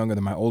 12 years younger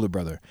than my older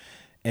brother.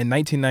 In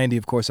 1990,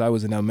 of course, I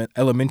was in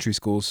elementary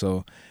school,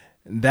 so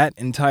that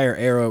entire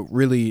era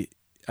really,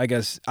 I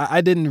guess,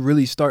 I didn't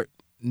really start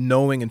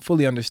knowing and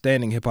fully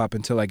understanding hip-hop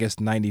until I guess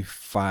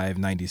 95,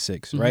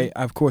 96, right?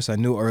 Of course, I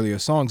knew earlier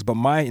songs, but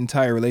my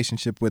entire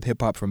relationship with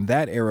hip-hop from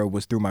that era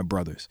was through my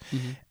brothers.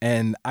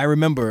 And I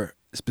remember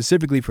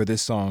specifically for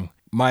this song,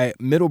 my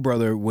middle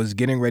brother was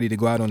getting ready to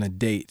go out on a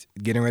date,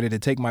 getting ready to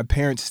take my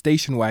parents'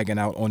 station wagon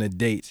out on a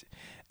date,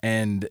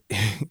 and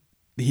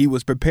he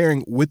was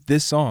preparing with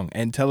this song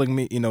and telling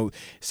me,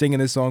 singing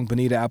this song,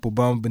 Bonita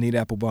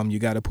Applebum, you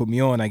gotta put me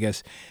on, I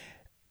guess.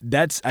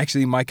 That's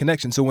actually my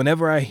connection. So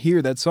whenever I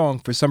hear that song,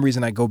 for some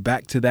reason I go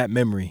back to that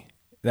memory.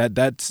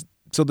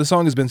 So the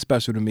song has been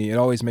special to me. It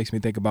always makes me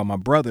think about my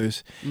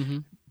brothers.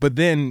 But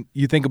then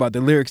you think about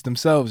the lyrics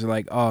themselves, you're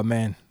like, oh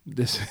man,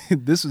 this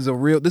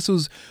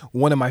was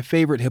one of my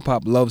favorite hip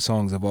hop love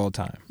songs of all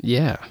time.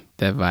 Yeah,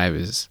 that vibe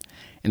is,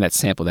 and that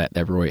sample,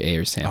 that Roy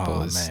Ayers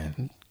sample is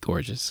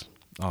gorgeous.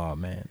 Oh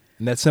man.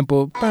 And that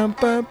simple bum,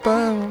 bum,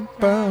 bum,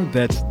 bum,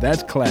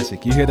 that's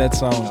classic. You hear that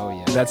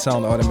song, that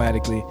sound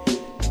automatically.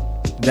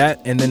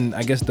 That, and then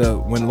I guess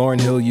when Lauryn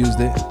Hill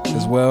used it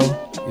as well.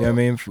 You know what I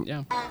mean?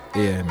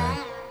 Yeah,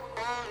 man.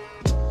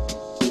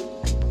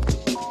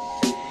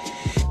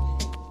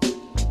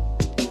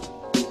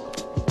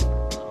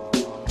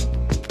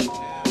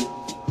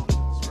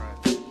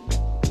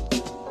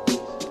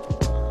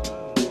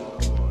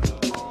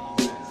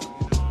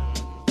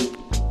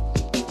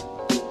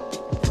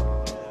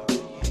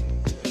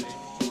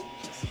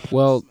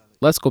 Well,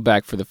 let's go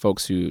back for the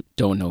folks who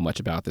don't know much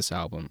about this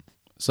album.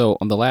 So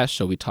on the last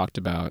show, we talked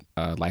about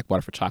Like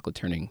Water for Chocolate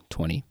turning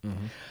 20.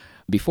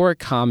 Before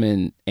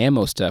Common and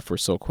Mos Def were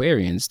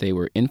Soulquarians, they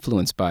were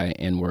influenced by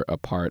and were a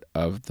part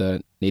of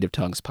the Native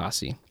Tongues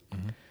Posse,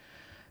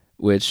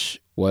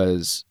 which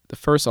was the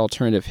first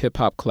alternative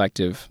hip-hop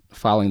collective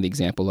following the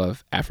example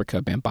of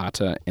Africa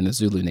Bambaataa and the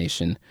Zulu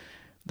Nation.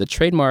 The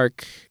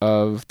trademark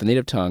of the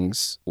Native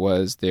Tongues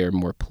was their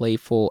more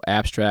playful,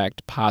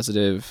 abstract,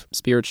 positive,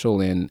 spiritual,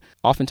 and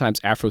oftentimes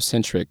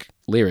Afrocentric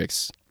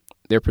lyrics.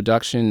 Their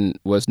production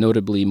was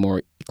notably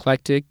more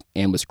eclectic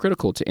and was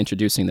critical to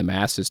introducing the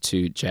masses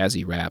to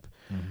jazzy rap.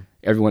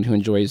 Everyone who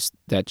enjoys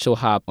that chill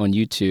hop on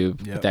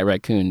YouTube with that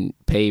raccoon,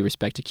 pay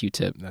respect to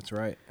Q-Tip. That's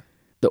right.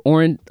 The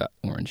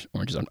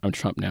oranges. I'm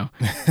Trump now.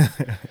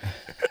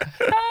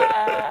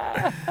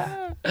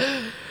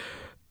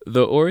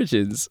 The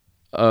origins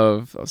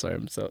of. Oh, sorry,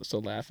 I'm so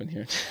laughing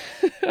here.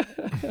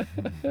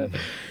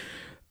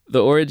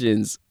 The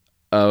origins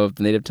of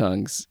the native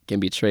tongues can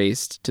be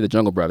traced to the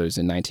Jungle Brothers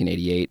in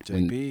 1988.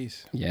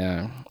 JBs.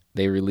 Yeah,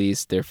 they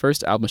released their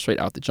first album, Straight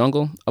Out the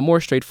Jungle, a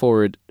more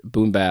straightforward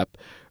boom bap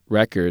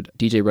record.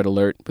 DJ Red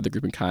Alert put the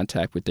group in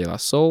contact with De La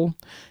Soul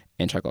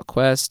and Tribe Called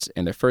Quest,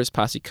 and their first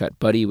posse cut,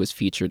 Buddy, was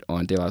featured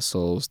on De La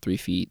Soul's 3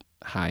 Feet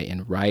High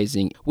and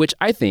Rising, which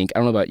I don't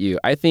know about you,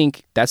 I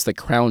think that's the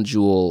crown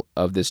jewel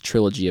of this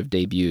trilogy of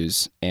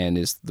debuts and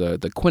is the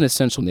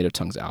quintessential Native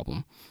Tongues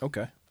album.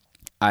 Okay.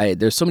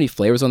 There's so many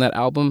flavors on that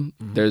album.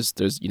 Mm-hmm. There's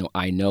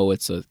I Know,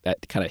 it's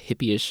that kind of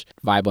hippie-ish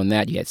vibe on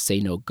that. You had Say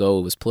No Go,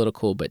 it was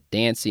political but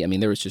dancey. I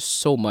mean, there was just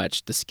so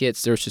much. The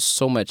skits, there was just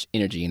so much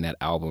energy in that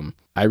album.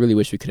 I really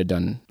wish we could have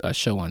done a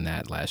show on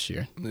that last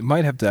year. We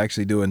might have to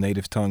actually do a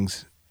Native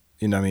Tongues,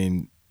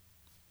 that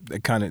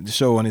kind of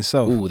show on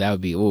itself. That'd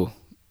be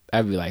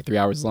like 3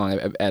 hours long.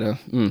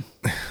 In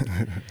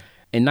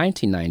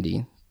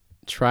 1990,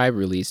 Tribe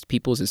released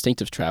People's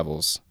Instinctive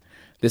Travels.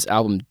 This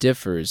album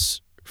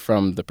differs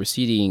from the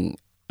preceding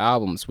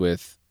albums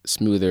with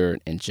smoother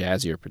and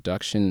jazzier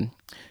production.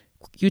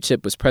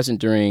 Q-Tip was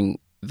present during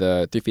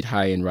the 3 Feet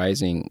High and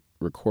Rising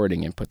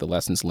recording and put the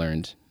lessons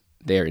learned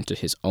there into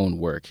his own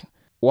work.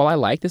 While I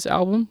like this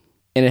album,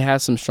 and it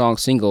has some strong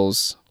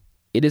singles,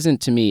 it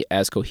isn't to me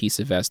as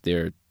cohesive as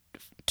their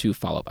 2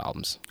 follow-up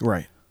albums.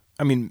 Right.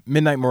 I mean,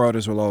 Midnight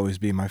Marauders will always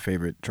be my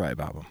favorite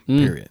Tribe album,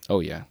 period. Oh,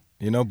 yeah.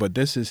 But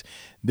this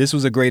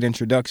was a great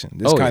introduction.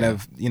 This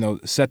of,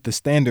 set the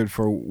standard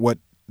for what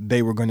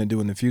they were going to do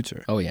in the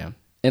future. Oh, yeah.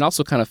 It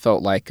also kind of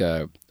felt like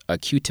a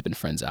Q-Tip and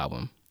Friends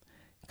album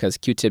because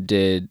Q-Tip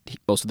did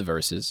most of the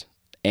verses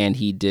and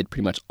he did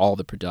pretty much all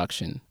the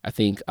production. I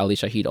think Ali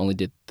Shaheed only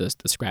did the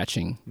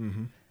scratching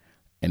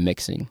and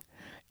mixing.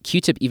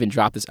 Q-Tip even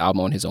dropped this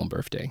album on his own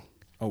birthday.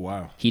 Oh,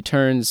 wow. He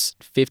turns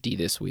 50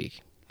 this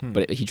week,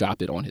 but he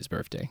dropped it on his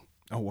birthday.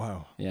 Oh,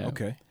 wow. Yeah.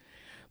 Okay.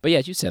 But yeah,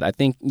 as you said, I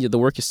think the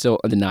work is still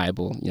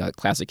undeniable.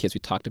 Classic hits we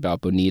talked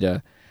about,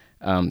 Bonita,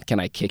 Can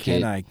I Kick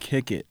It? Can I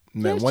Kick It?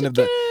 Man,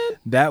 Yes,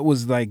 that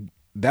was the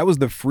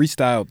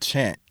freestyle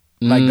chant.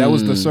 Like that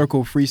was the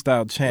circle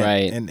freestyle chant.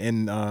 Right.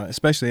 And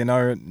especially in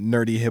our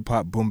nerdy hip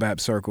hop boom bap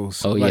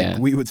circles. Oh, yeah.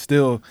 We would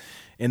still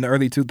in the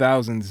early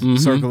 2000s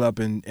circle up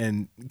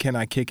and Can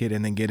I Kick It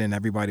and then get in,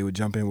 everybody would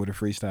jump in with a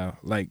freestyle.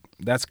 Like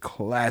that's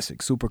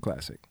classic, super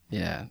classic.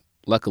 Yeah.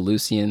 Luca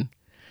Lucien.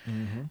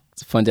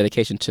 It's a fun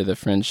dedication to the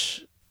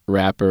French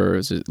rapper.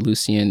 Is it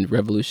Lucien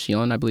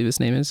Revolution, I believe his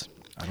name is?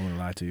 I don't want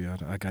to lie to you.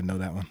 I know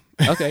that one.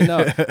 Okay,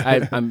 no.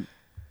 I'm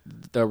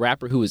the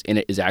rapper who was in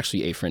it is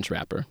actually a French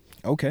rapper.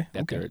 Okay.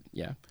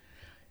 Yeah.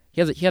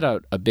 He had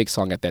a big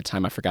song at that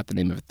time. I forgot the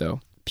name of it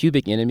though.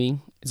 Pubic Enemy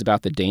is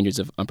about the dangers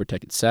of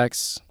unprotected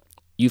sex.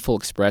 Youthful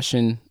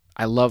Expression.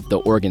 I love the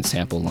organ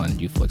sample on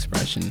Youthful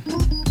Expression.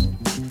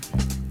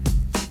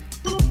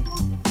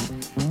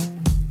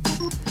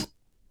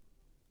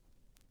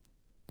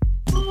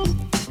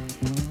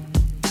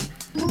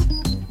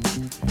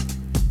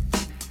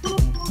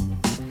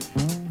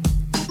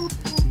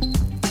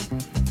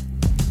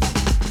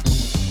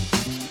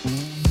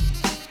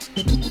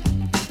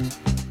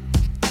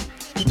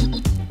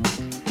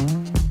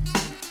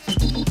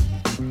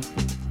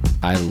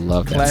 I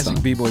love that classic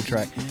song. B-boy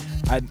track.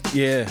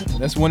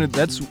 That's one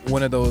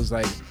of those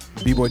like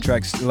B-boy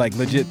tracks, like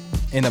legit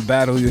in a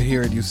battle you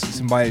hear it,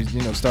 somebody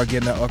start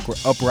getting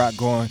that up rock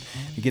going,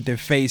 you get their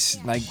face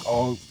like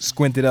all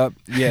squinted up.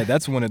 Yeah,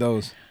 that's one of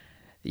those.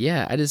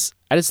 Yeah, I just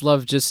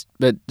love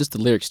the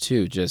lyrics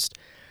too. Just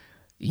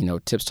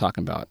Tip's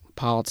talking about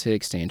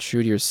politics, staying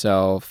true to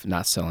yourself,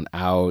 not selling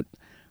out,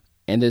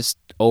 and this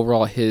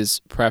overall his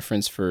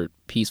preference for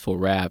peaceful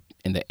rap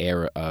in the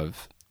era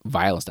of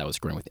violence that was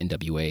growing with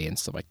NWA and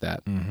stuff like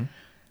that.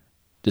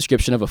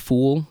 Description of a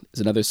Fool is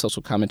another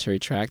social commentary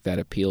track that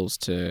appeals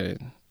to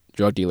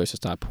drug dealers to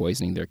stop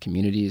poisoning their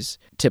communities.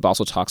 Tip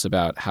also talks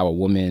about how a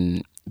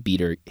woman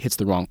beater hits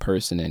the wrong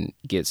person and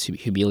gets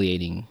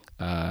humiliating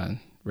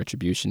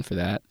retribution for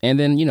that. And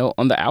then,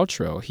 on the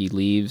outro, he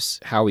leaves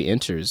how he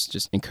enters,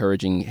 just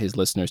encouraging his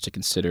listeners to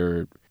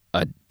consider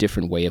a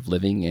different way of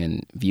living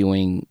and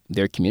viewing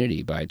their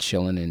community by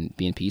chilling and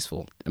being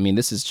peaceful. I mean,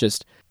 this is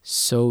just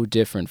so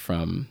different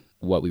from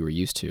what we were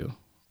used to.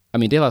 I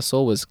mean, De La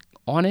Soul was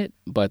on it,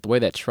 but the way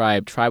that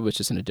Tribe was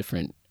just in a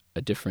different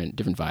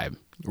vibe.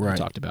 Right. We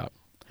talked about.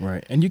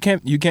 Right. And you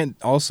can't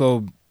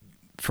also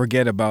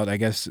forget about, I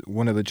guess,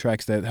 one of the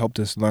tracks that helped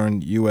us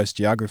learn U.S.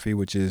 geography,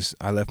 which is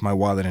I Left My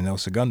Wallet in El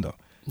Segundo.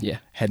 Yeah.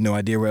 Had no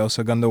idea where El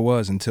Segundo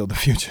was until the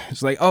future.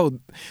 It's like,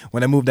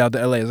 when I moved out to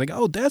L.A., I was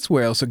like, that's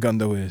where El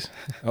Segundo is.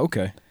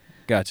 Okay.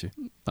 Got you.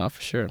 Oh,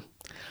 for sure.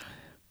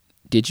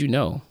 Did you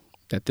know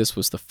that this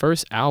was the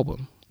first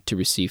album to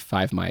receive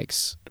 5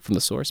 mics from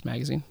The Source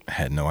magazine? I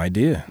had no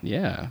idea.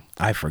 Yeah.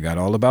 I forgot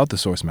all about The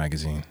Source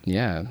magazine.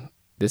 Yeah.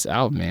 This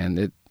album,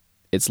 man,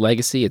 its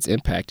legacy, its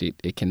impact,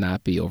 it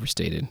cannot be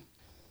overstated.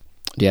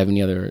 Do you have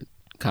any other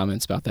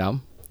comments about the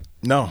album?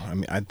 No, I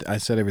mean I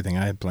said everything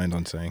I had planned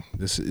on saying.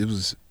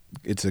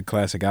 It's a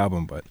classic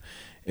album, but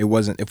it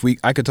wasn't.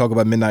 I could talk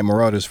about Midnight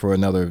Marauders for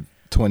another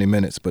 20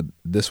 minutes, but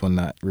this one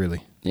not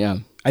really. Yeah.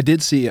 I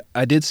did see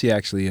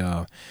actually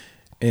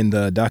in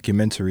the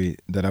documentary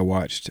that I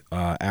watched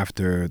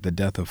after the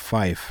death of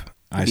Fife.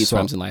 I saw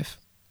Times in Life.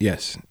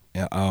 Yes.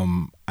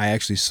 I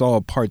actually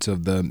saw parts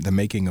of the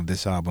making of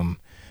this album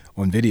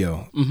on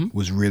video. Mm-hmm.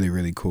 Was really,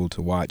 really cool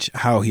to watch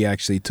how he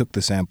actually took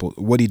the sample,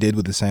 what he did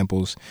with the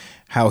samples,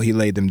 how he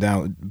laid them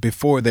down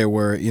before there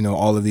were,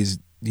 all of these,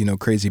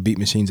 crazy beat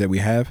machines that we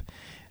have.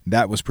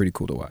 That was pretty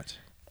cool to watch.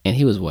 And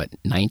he was,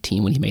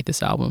 19 when he made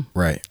this album?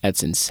 Right.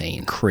 That's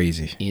insane.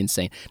 Crazy.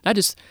 Insane. Not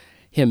just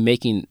him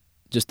making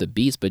just the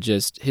beats, but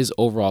just his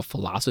overall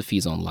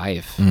philosophies on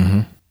life.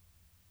 Mm-hmm.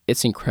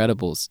 It's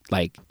incredible.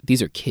 Like,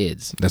 these are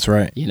kids. That's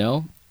right.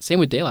 Same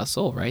with De La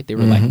Soul, right? They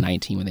were like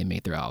 19 when they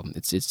made their album.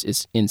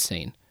 It's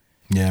insane.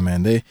 Yeah,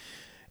 man.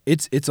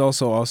 It's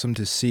also awesome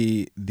to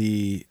see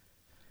the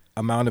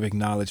amount of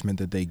acknowledgement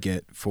that they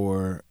get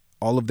for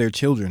all of their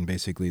children,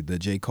 basically. The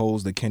J.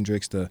 Coles, the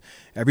Kendricks,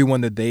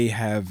 everyone that they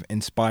have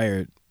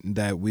inspired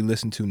that we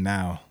listen to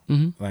now.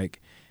 Mm-hmm.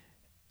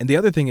 And the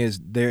other thing is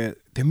their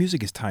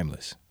music is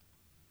timeless,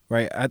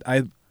 right?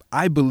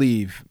 I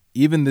believe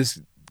even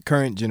this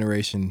current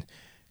generation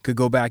could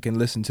go back and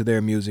listen to their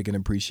music and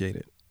appreciate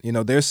it.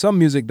 There's some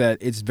music that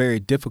it's very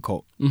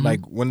difficult. Mm-hmm.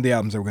 Like one of the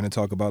albums that we're going to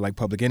talk about, like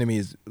Public Enemy,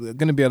 is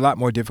going to be a lot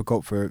more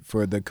difficult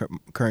for the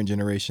current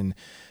generation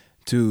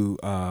to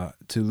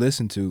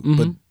listen to.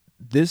 Mm-hmm.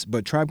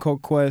 But Tribe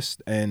Called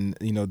Quest and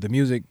the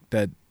music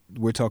that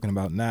we're talking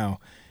about now,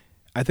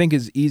 I think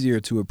is easier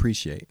to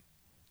appreciate,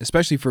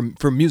 especially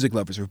for music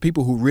lovers, for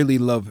people who really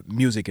love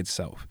music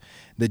itself.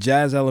 The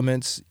jazz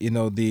elements,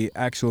 the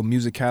actual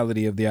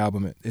musicality of the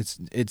album,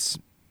 it's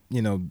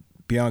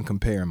beyond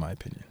compare in my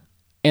opinion.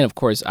 And of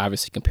course,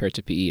 obviously, compared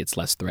to PE, it's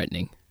less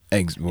threatening.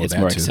 It's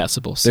more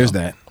accessible. So. There's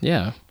that.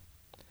 Yeah.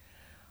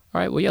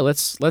 All right. Well, yeah.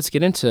 Let's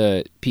get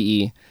into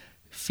PE.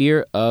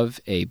 Fear of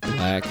a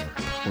Black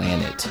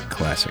Planet.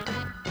 Classic.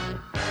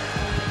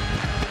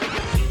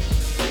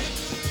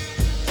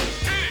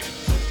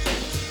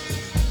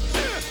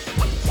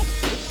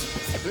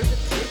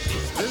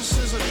 This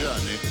is a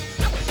journey.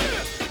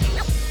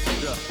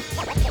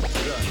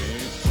 Journey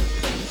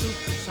into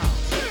sound.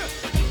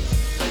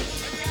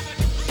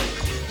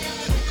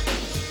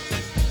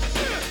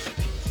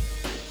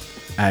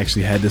 I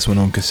actually had this one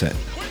on cassette.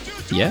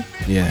 Yeah.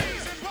 Yeah.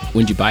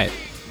 When'd you buy it?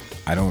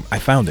 I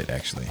found it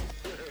actually.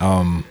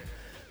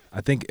 I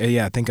think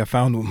I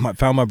found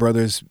my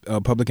brother's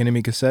Public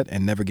Enemy cassette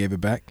and never gave it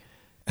back.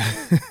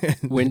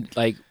 When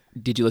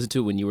did you listen to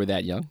it when you were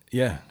that young?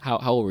 Yeah. How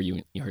old were you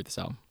when you heard this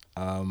album?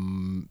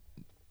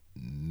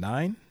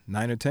 9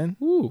 or 10.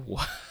 Ooh.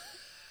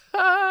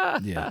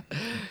 Yeah.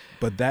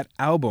 But that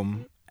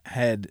album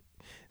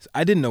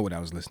I didn't know what I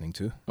was listening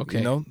to.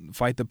 Okay.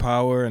 Fight the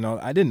Power and all.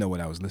 I didn't know what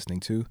I was listening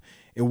to.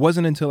 It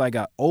wasn't until I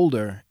got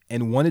older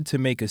and wanted to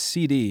make a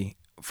CD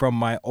from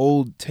my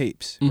old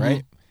tapes, Mm-hmm.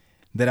 right,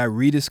 that I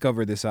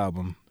rediscovered this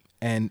album,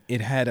 and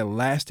it had a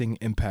lasting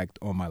impact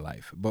on my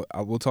life. But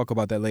we'll talk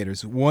about that later.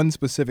 It's one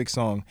specific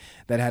song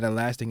that had a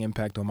lasting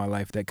impact on my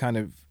life that kind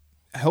of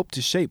helped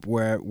to shape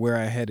where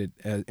I headed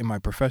in my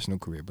professional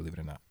career, believe it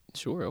or not.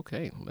 Sure.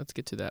 Okay. Let's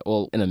get to that.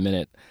 Well, in a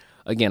minute.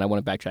 Again, I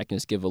want to backtrack and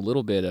just give a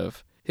little bit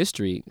of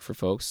history for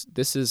folks.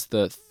 This is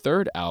the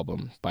third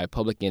album by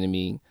Public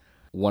Enemy,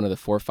 one of the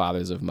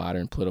forefathers of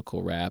modern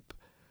political rap.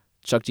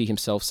 Chuck G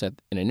himself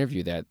said in an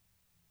interview that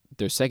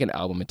their second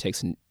album, It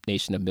Takes a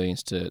Nation of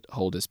Millions to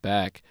Hold Us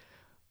Back,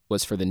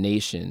 was for the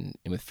nation,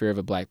 and with Fear of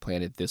a Black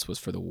Planet, this was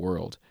for the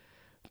world.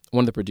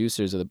 One of the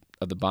producers of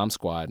the Bomb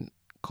Squad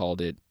called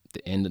it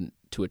the end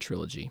to a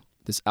trilogy.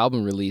 This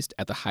album released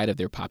at the height of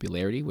their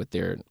popularity with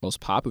their most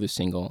popular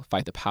single,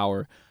 Fight the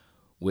Power,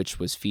 which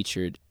was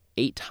featured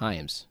 8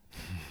 times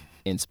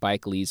in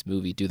Spike Lee's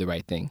movie Do the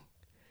Right Thing.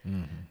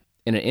 Mm-hmm.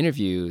 In an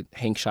interview,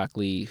 Hank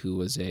Shockley, who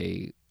was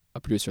a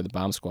producer of the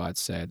Bomb Squad,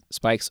 said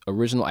Spike's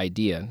original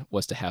idea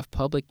was to have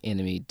Public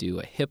Enemy do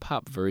a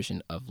hip-hop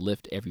version of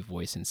Lift Every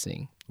Voice and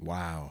Sing.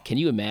 Wow. Can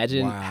you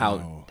imagine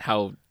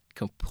how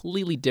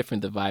completely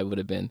different the vibe would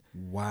have been?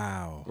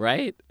 Wow.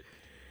 Right?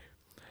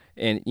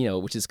 And,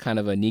 which is kind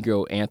of a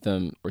Negro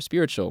anthem or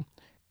spiritual.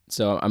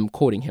 So I'm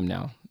quoting him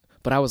now.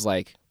 But I was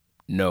like,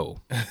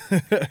 no.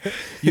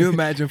 You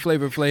imagine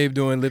Flavor Flav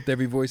doing Lift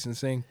Every Voice and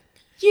Sing?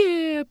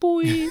 Yeah,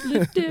 boy,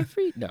 lift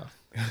every... No.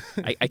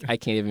 I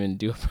can't even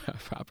do a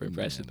proper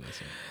impression.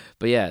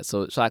 But yeah,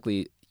 so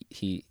Shockley,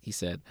 he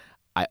said,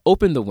 I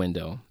opened the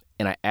window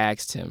and I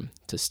asked him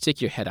to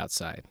stick your head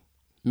outside.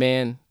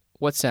 Man,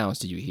 what sounds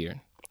do you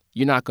hear?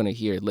 You're not going to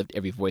hear Lift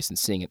Every Voice and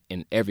Sing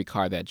in every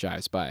car that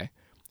drives by.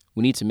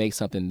 We need to make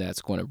something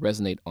that's going to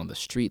resonate on the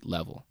street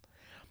level.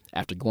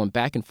 After going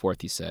back and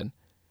forth, he said,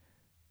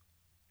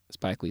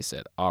 Spike Lee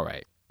said, all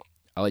right,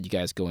 I'll let you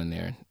guys go in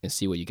there and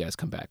see what you guys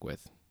come back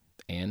with.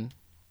 And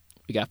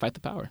we got Fight the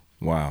Power.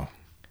 Wow.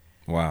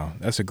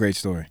 That's a great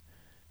story.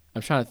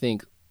 I'm trying to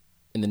think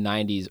in the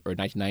 90s or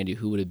 1990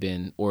 who would have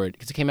been, or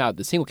because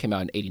the single came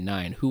out in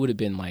 89, who would have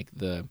been like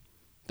the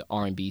the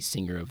R&B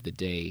singer of the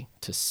day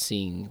to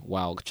sing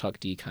while Chuck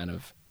D kind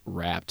of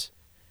rapped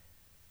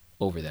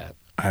over that.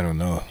 I don't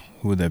know.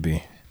 Who would that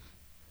be?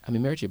 I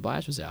mean, Mary J.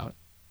 Blige was out,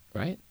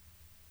 right?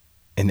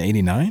 In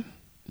 '89?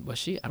 Was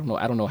she? I don't know.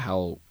 I don't know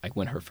how like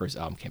when her first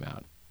album came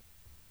out.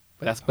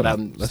 But that's what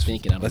I'm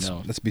thinking. I don't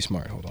know. Let's be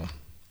smart. Hold on.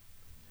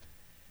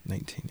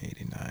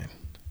 1989.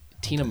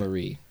 Tina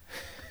Marie.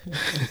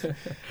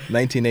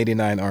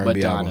 1989 R&B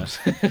Madonna. albums.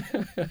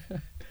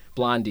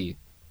 Blondie.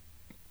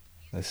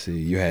 Let's see.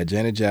 You had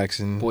Janet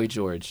Jackson, Boy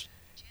George.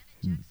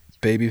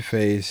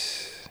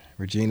 Babyface,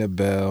 Regina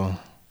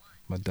Belle,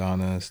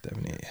 Madonna,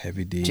 Stephanie,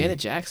 Heavy D, Janet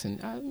Jackson.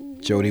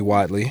 Jodie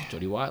Watley.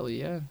 Jodie Watley,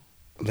 yeah.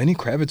 Lenny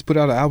Kravitz put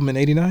out an album in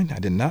 '89. I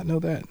did not know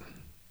that.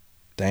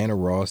 Diana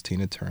Ross,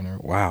 Tina Turner.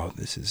 Wow,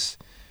 this is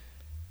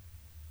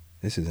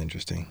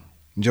interesting.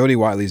 Jodie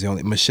Watley's the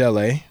only. Michelle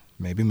A.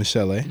 Maybe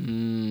Michelle A.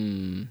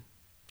 Mm,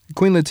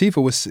 Queen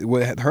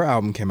Latifah her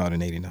album came out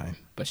in '89.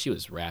 but she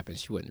was rapping.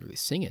 She wasn't really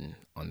singing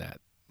on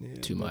that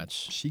too much.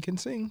 She can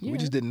sing. Yeah. We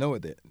just didn't know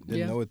it then.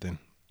 Yeah. Know it then.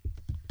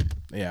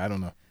 Yeah, I don't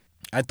know.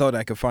 I thought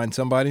I could find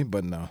somebody,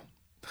 but no.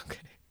 Okay.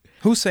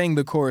 Who sang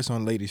the chorus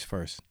on Ladies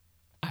First?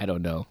 I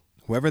don't know.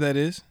 Whoever that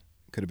is,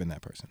 could have been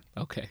that person.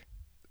 Okay.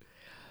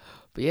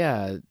 But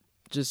yeah,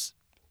 just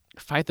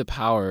Fight the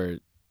Power,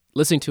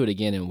 listening to it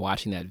again and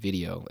watching that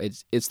video,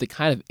 it's the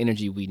kind of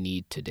energy we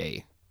need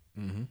today.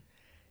 Mm-hmm.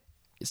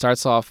 It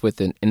starts off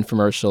with an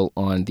infomercial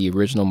on the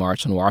original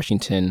March on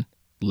Washington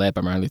led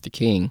by Martin Luther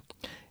King,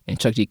 and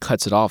Chuck D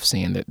cuts it off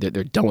saying that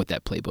they're done with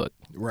that playbook.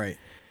 Right.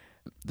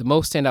 The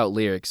most standout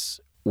lyrics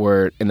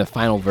were in the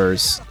final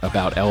verse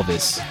about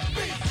Elvis.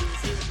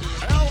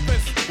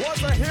 Elvis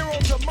was a hero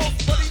to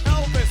most, but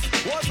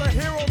Elvis was a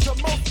hero to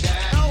most.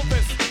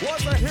 Elvis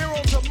was a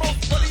hero to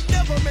most, but he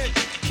never meant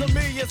to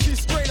me. Is he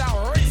straight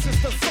out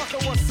racist? The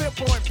sucker was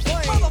simple and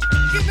plain.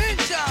 Motherfucking in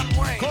John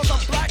Wayne. Cause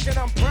I'm black and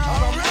I'm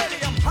proud. I'm ready,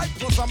 I'm hyped,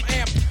 plus I'm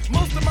amped.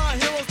 Most of my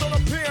heroes don't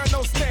appear in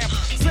no stamp.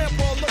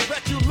 Sample look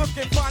back, you look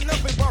and find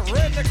nothing but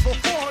rednecks for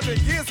 400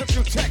 years if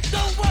you check.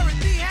 Don't worry,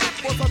 be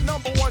happy. Was a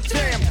 #1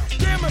 jam.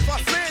 Damn, if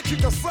I said you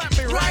could slap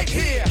me right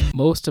here.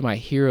 Most of my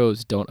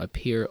heroes don't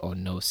appear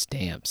on no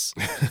stamps.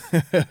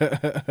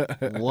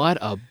 What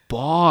a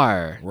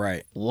bar.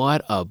 Right.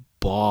 What a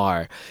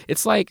bar.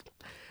 It's like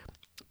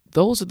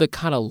those are the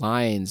kind of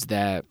lines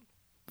that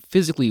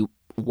physically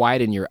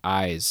widen your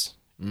eyes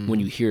when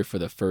you hear it for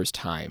the first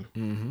time.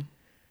 Mm-hmm.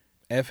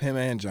 F him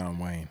and John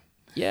Wayne.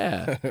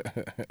 Yeah.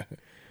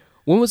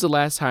 When was the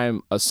last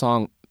time a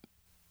song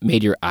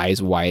made your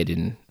eyes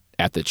widen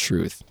at the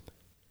truth?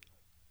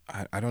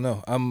 I don't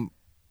know.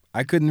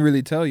 I couldn't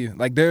really tell you.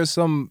 Like there's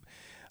some,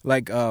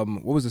 like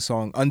what was the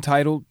song?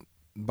 Untitled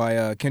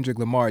by Kendrick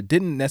Lamar.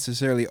 Didn't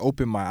necessarily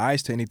open my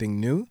eyes to anything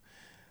new,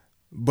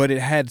 but it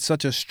had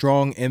such a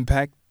strong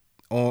impact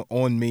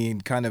on me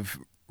and kind of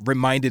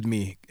reminded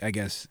me, I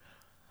guess,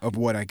 of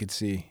what I could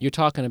see. You're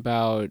talking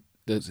about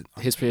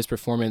his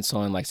performance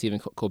on like Stephen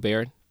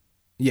Colbert?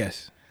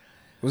 Yes.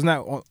 Wasn't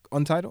that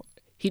Untitled?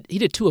 He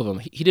did two of them.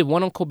 He did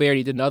one on Colbert.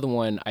 He did another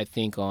one, I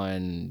think,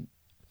 on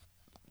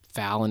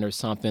Fallon or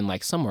something,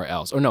 like somewhere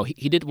else. Or no,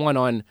 he did one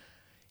on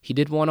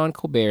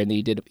Colbert, and then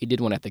he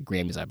did one at the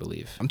Grammys, I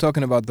believe. I'm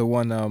talking about the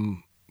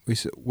one.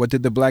 What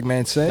did the black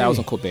man say? That was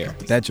on Colbert.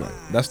 That joint.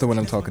 That's the one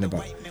I'm talking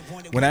about.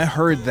 When I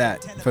heard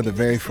that for the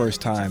very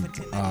first time,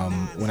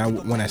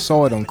 when I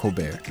saw it on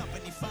Colbert,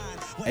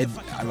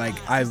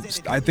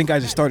 I think I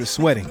just started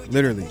sweating,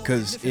 literally,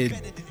 because it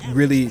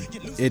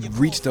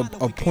reached a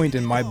point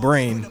in my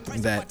brain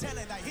that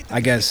I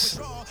guess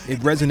it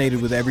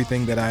resonated with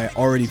everything that I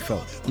already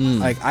felt.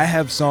 Like I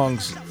have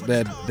songs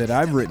that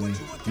I've written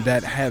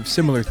that have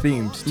similar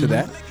themes to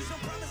that.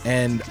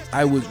 And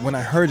when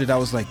I heard it, I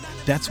was like,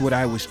 that's what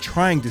I was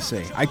trying to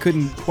say. I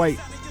couldn't quite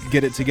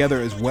get it together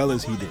as well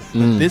as he did.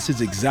 But this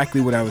is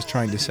exactly what I was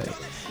trying to say.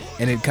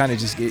 And it kind of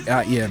just,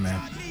 yeah,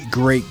 man.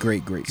 Great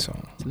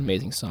song. It's an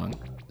amazing song.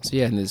 So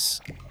yeah,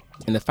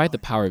 in the Fight the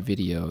Power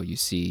video, you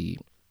see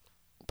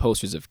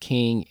posters of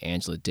King,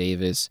 Angela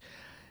Davis.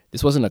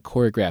 This wasn't a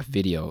choreographed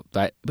video,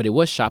 but it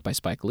was shot by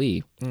Spike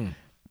Lee.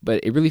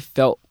 But it really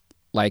felt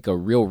like a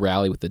real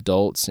rally with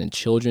adults and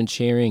children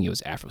cheering. It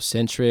was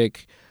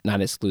Afrocentric, not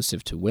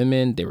exclusive to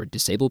women. There were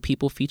disabled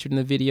people featured in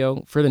the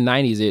video. For the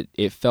 90s,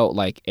 it felt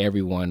like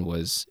everyone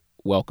was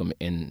welcome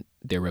in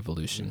their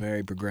revolution.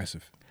 Very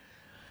progressive.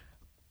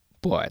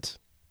 But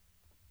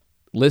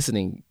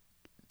listening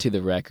to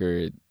the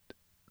record,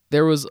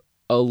 there was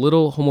a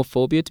little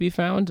homophobia to be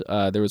found.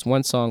 There was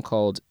one song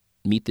called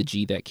Meet the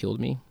G That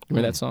Killed Me.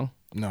 Remember that song?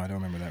 No, I don't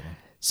remember that one.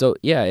 So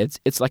yeah,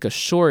 it's like a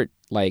short,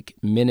 like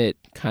minute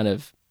kind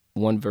of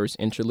one verse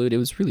interlude. It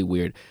was really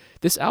weird.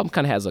 This album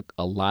kind of has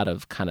a lot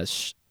of kind of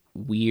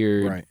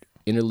weird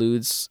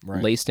interludes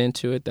laced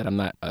into it that I'm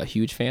not a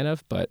huge fan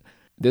of, but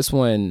this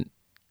one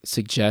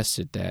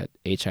suggested that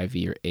HIV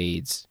or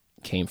AIDS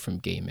came from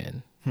gay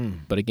men.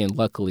 But again,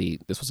 luckily,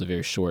 this was a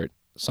very short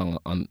song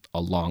on a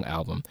long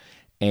album.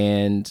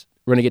 And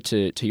we're going to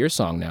get to your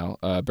song now,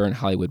 Burn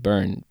Hollywood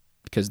Burn,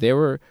 because there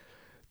were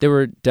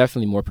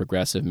definitely more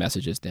progressive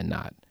messages than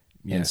not.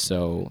 Yeah. And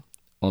so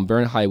on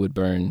Burn Hollywood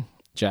Burn,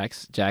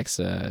 Jack's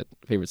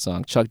favorite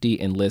song, Chuck D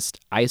enlists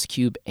Ice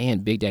Cube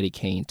and Big Daddy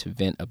Kane to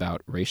vent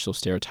about racial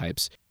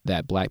stereotypes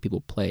that black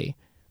people play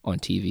on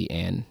TV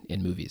and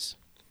in movies.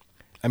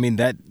 I mean,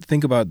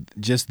 think about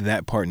just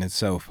that part in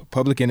itself.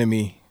 Public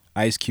Enemy,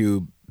 Ice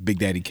Cube, Big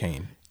Daddy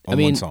Kane on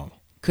one song.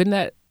 Couldn't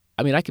that,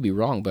 I mean, I could be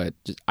wrong, but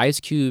just Ice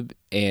Cube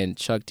and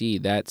Chuck D,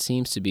 that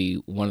seems to be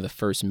one of the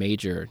first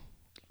major,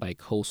 like,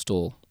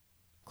 coastal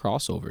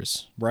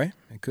crossovers. Right?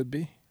 It could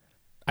be.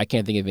 I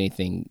can't think of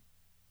anything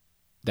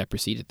that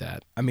preceded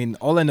that. I mean,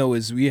 all I know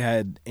is we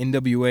had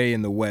NWA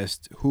in the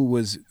West, who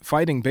was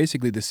fighting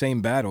basically the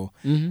same battle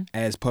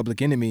as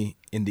Public Enemy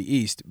in the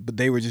East, but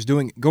they were just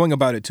going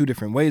about it two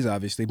different ways,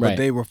 obviously, but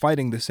they were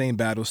fighting the same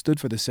battle, stood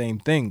for the same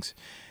things.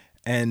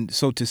 And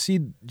so to see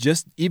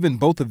just even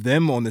both of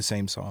them on the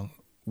same song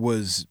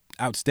was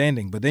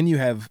outstanding. But then you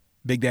have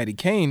Big Daddy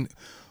Kane,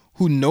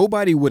 who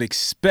nobody would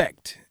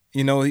expect.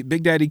 You know,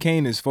 Big Daddy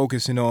Kane is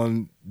focusing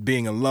on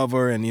being a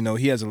lover, and you know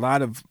he has a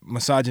lot of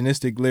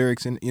misogynistic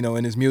lyrics, in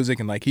his music,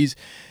 and like he's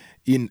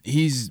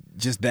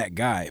just that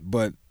guy.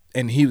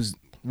 And he was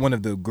one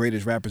of the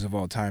greatest rappers of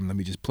all time. Let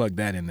me just plug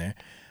that in there.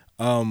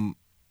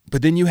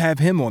 But then you have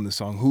him on the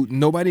song, who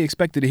nobody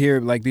expected to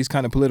hear like these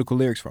kind of political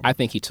lyrics from. I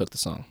think he took the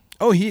song.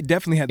 Oh, he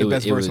definitely had the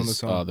best verse on the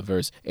song. The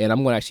verse, and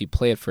I'm going to actually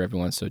play it for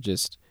everyone. So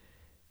just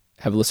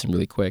have a listen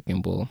really quick,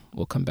 and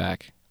we'll come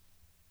back.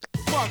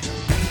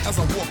 As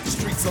I walk the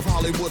streets of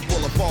Hollywood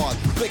Boulevard,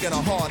 thinking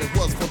how hard it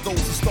was for those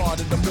who starred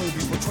in the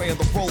movies, portraying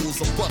the roles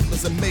of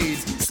butlers and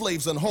maids,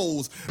 slaves and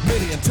hoes.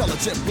 Many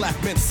intelligent black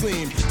men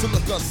seem to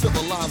look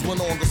uncivilized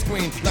when on the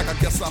screen. Like I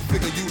guess I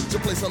figure you to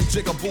play some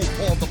jigaboo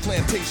on the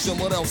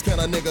plantation. What else can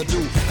a nigga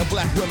do? And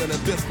black women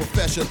in this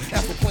profession,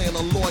 as for playing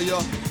a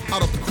lawyer, out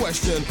of the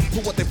question.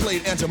 For what they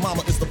played, Aunt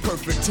Jemima is the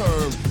perfect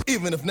term.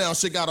 Even if now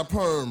she got a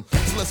perm.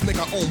 So let's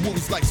make our own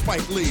movies like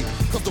Spike Lee.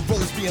 Cause the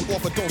roles being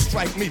offered don't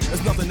strike me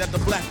as nothing that the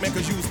black man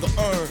could use to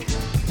earn.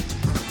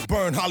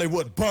 Burn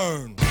Hollywood,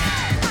 burn.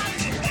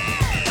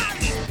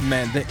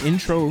 Man, the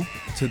intro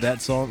to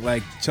that song,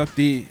 like Chuck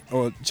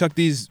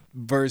D's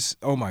verse,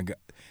 oh my God.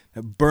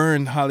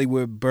 Burn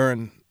Hollywood,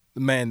 burn.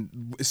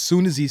 Man, as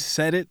soon as he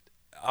said it,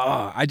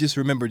 I just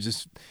remember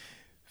just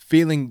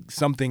feeling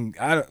something.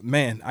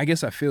 I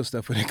guess I feel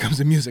stuff when it comes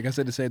to music. I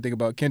said the same thing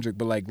about Kendrick,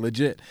 but like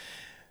legit.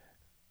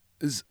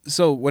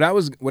 So what I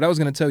was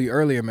gonna tell you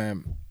earlier,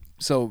 man.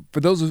 So for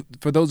those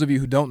of you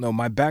who don't know,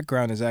 my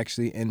background is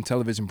actually in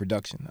television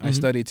production. I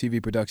studied TV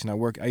production.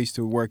 I used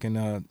to work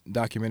in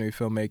documentary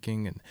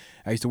filmmaking, and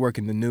I used to work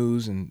in the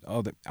news and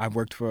all that. I've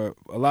worked for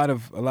a lot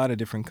of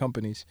different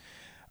companies.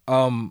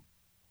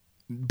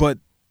 But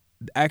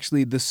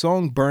actually, the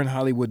song "Burn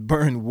Hollywood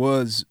Burn"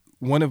 was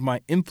one of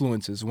my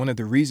influences. One of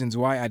the reasons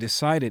why I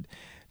decided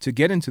to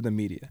get into the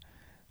media.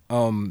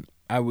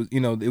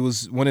 It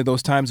was one of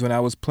those times when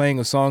I was playing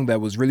a song that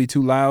was really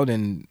too loud,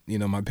 and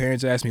my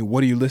parents asked me,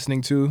 "What are you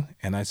listening to?"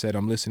 And I said,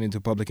 "I'm listening to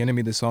Public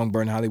Enemy, the song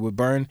Burn Hollywood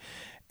Burn."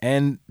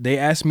 And they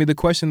asked me the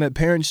question that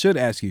parents should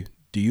ask you: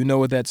 do you know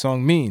what that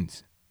song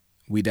means?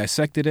 We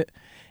dissected it,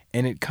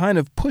 and it kind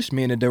of pushed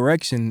me in a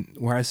direction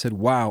where I said,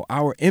 wow,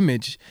 our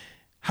image,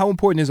 how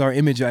important is our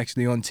image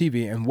actually on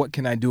TV, and what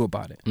can I do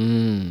about it?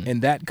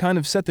 And that kind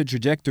of set the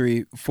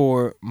trajectory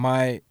for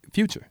my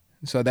future.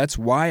 So that's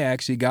why I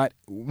actually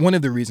one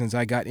of the reasons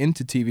I got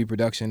into TV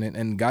production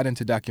and got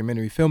into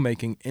documentary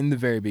filmmaking in the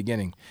very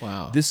beginning.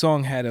 Wow. This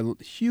song had a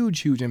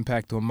huge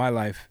impact on my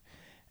life.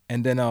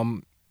 And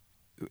then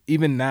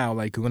even now,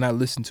 like when I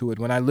listen to it,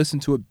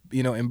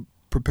 in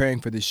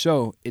preparing for this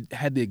show, it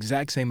had the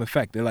exact same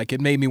effect.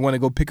 It made me want to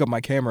go pick up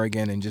my camera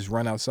again and just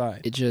run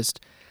outside.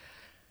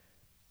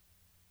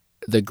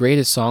 The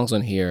greatest songs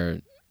on here,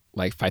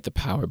 like Fight the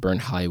Power, Burn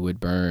Hollywood,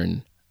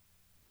 Burn,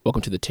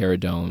 Welcome to the Terror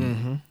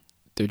Dome,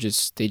 they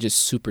just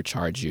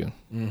supercharge you.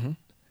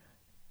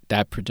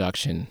 That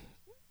production,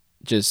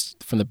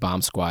 just from the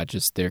Bomb Squad,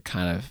 just their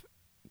kind of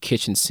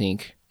kitchen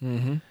sink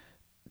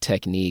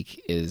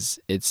technique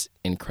it's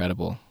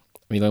incredible.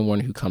 I mean, the only one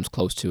who comes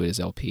close to it is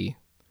LP.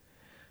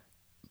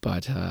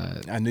 But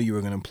I knew you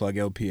were going to plug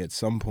LP at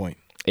some point.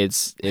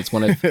 It's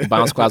one of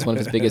Bomb Squad's one of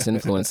his biggest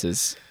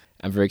influences.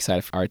 I'm very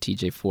excited for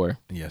RTJ4.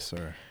 Yes,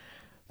 sir.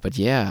 But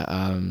yeah,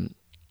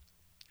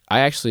 I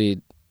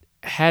actually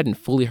hadn't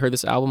fully heard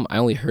this album. I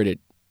only heard it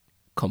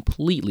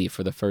completely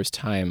for the first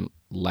time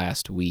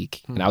last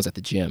week, and I was at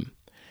the gym.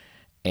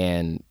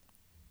 And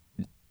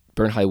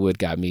Burn Hollywood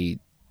got me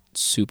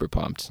super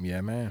pumped.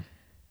 Yeah, man.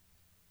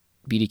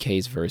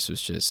 BDK's verse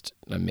was just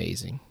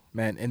amazing.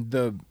 Man, and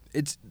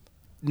it's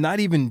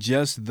not even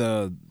just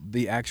the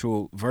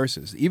actual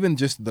verses, even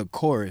just the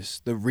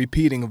chorus, the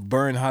repeating of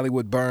 "Burn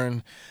Hollywood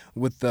Burn"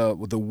 with the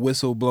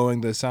whistle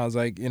blowing that sounds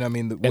like, the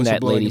whistle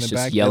blowing in the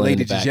back. The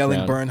lady just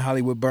yelling "Burn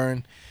Hollywood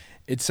Burn."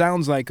 It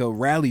sounds like a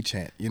rally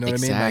chant, you know what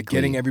I mean? Like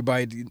getting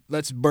everybody,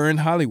 let's burn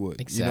Hollywood.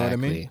 Exactly. You know what I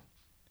mean?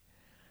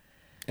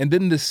 And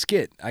then the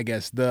skit, I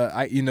guess,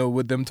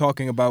 with them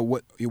talking about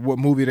what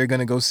movie they're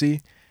gonna go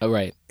see. Oh,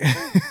 right.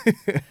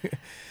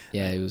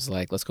 Yeah, it was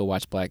like, let's go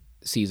watch Black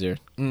Caesar.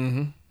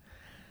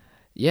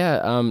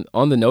 Yeah,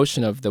 on the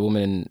notion of the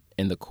woman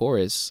in the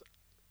chorus.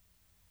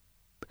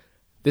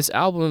 This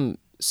album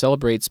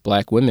celebrates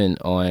black women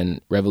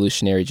on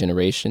Revolutionary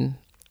Generation.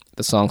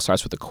 The song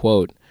starts with a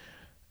quote: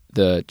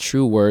 "The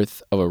true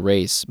worth of a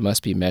race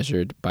must be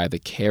measured by the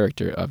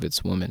character of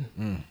its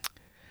woman."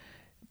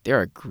 There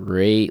are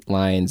great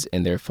lines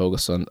in there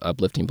focused on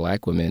uplifting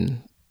black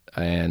women.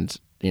 And,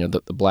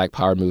 the Black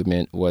Power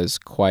movement was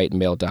quite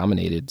male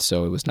dominated.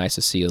 So it was nice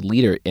to see a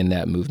leader in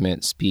that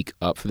movement speak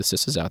up for the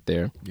sisters out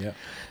there. Yeah.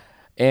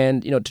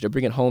 And, to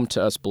bring it home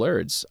to us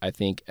Blurreds, I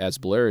think as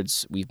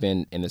Blurreds, we've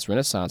been in this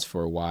renaissance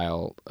for a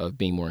while of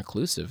being more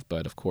inclusive.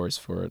 But of course,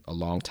 for a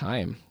long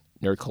time,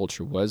 nerd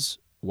culture was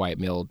white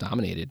male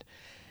dominated.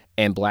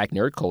 And black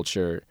nerd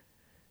culture,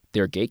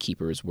 their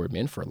gatekeepers were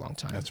men for a long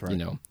time. That's right.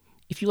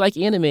 If you like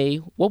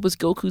anime, what was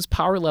Goku's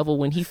power level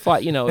when he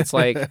fought? It's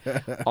like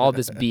all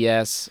this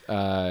BS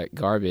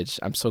garbage.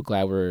 I'm so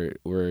glad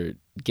we're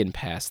getting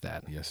past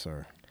that. Yes,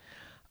 sir.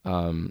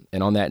 And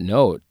on that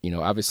note,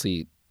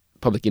 obviously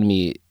Public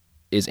Enemy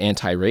is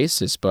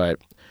anti-racist, but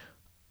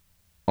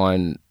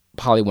on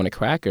Polly Want a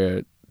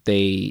Cracker,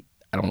 I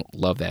don't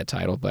love that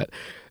title, but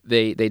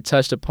they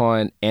touched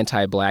upon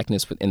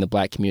anti-blackness within the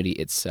black community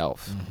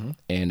itself.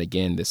 And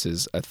again, this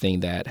is a thing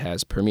that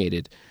has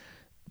permeated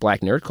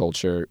black nerd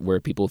culture, where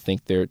people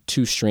think they're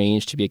too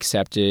strange to be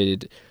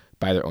accepted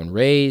by their own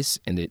race,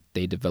 and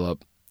they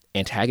develop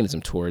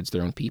antagonism towards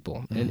their own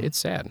people. And it's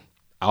sad.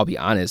 I'll be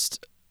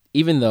honest,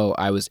 even though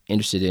I was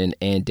interested in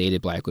and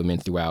dated black women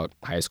throughout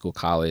high school,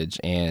 college,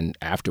 and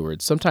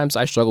afterwards, sometimes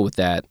I struggle with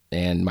that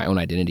and my own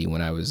identity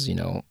when I was,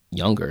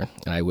 younger.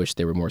 And I wish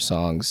there were more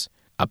songs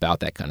about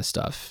that kind of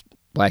stuff.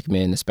 Black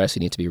men especially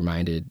need to be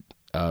reminded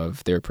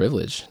of their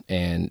privilege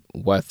and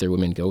what their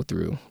women go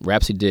through.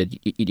 Rhapsody did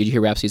you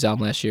hear Rhapsody's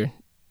album last year?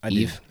 I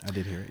did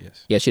hear it,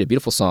 yes. Yeah, she had a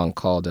beautiful song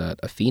called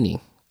Afeni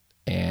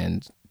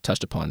and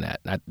touched upon that.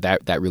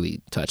 That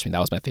really touched me. That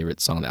was my favorite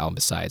song on the album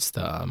besides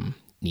the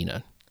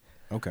Nina.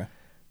 Okay.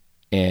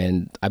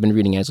 And I've been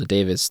reading Angela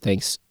Davis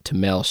thanks to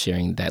Mel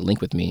sharing that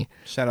link with me.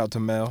 Shout out to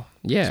Mel.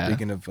 Yeah.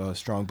 Speaking of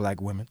strong black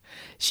women.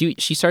 She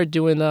started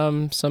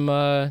doing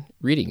some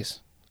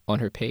readings on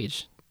her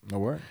page. No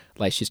word.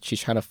 Like she's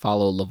trying to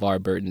follow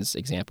LeVar Burton's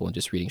example and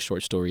just reading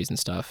short stories and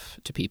stuff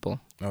to people.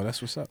 Oh,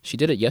 that's what's up. She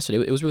did it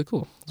yesterday. It was really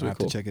cool. I'll have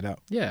to check it out.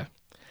 Yeah.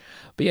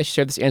 But yeah, she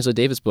shared this Angela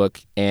Davis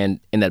book. And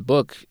in that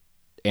book,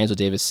 Angela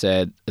Davis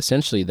said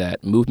essentially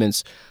that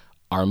movements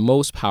are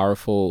most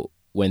powerful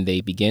when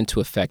they begin to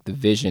affect the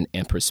vision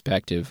and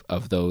perspective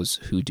of those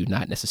who do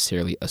not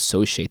necessarily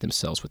associate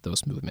themselves with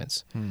those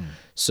movements.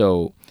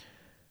 So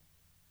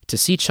to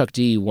see Chuck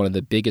D, one of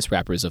the biggest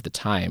rappers of the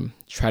time,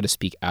 try to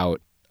speak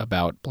out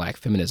about black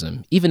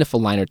feminism, even if a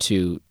line or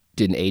two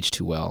didn't age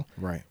too well,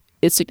 Right.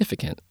 it's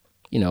significant.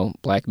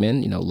 Black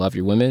men, love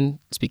your women,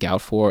 speak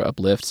out for,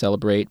 uplift,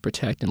 celebrate,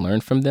 protect, and learn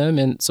from them,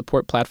 and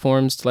support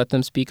platforms to let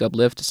them speak,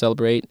 uplift,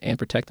 celebrate, and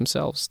protect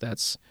themselves.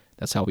 That's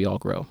how we all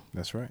grow.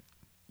 That's right.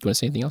 You want to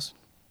say anything else?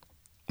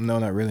 No,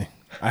 not really.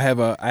 I have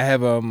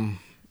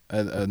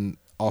an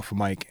off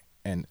mic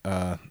and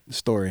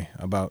story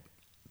about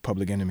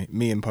Public Enemy.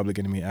 Me and Public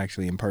Enemy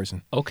actually in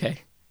person. Okay.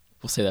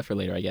 We'll say that for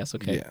later, I guess.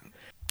 Okay. Yeah.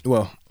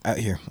 Well, out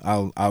here,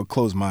 I'll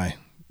close my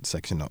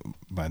section up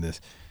by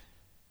this.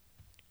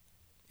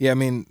 Yeah, I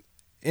mean,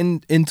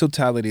 in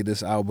totality,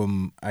 this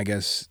album, I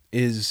guess,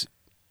 is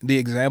the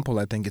example.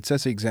 I think it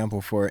sets the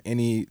example for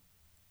any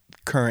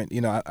current.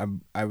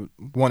 I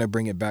want to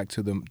bring it back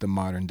to the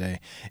modern day.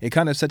 It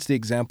kind of sets the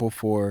example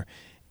for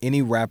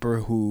any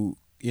rapper who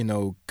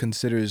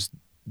considers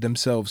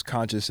themselves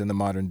conscious in the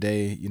modern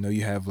day.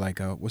 You have like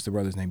what's the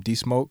brother's name? D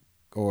Smoke,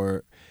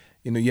 or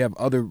you have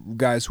other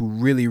guys who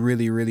really,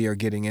 really, really are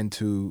getting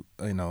into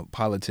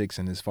politics,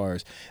 and as far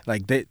as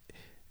like that.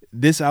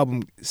 This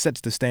album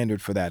sets the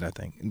standard for that, I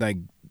think. Like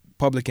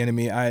Public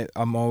Enemy,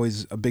 I'm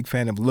always a big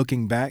fan of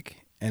looking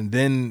back and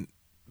then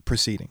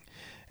proceeding.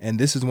 And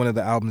this is one of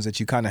the albums that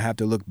you kind of have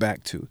to look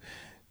back to.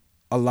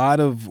 A lot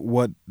of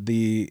what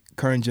the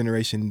current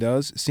generation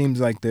does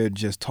seems like they're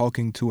just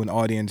talking to an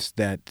audience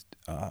that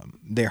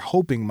they're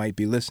hoping might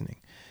be listening.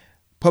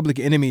 Public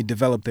Enemy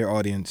developed their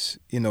audience,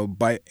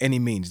 by any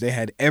means. They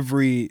had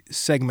every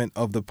segment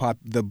of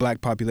the black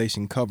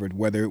population covered,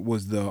 whether it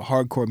was the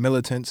hardcore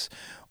militants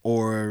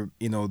or,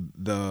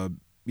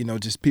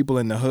 just people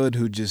in the hood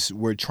who just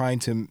were trying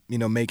to,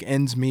 make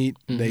ends meet.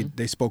 Mm-hmm.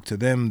 They spoke to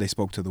them. They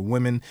spoke to the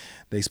women.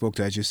 They spoke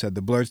to, as you said,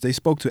 the Blurreds. They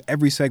spoke to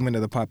every segment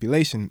of the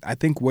population. I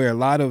think where a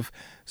lot of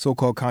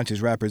so-called conscious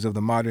rappers of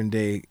the modern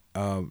day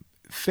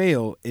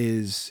fail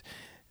is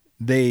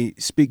they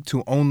speak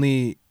to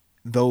only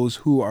those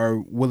who are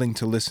willing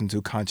to listen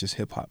to conscious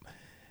hip-hop.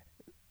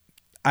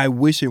 I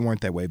wish it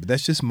weren't that way, but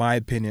that's just my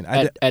opinion.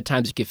 At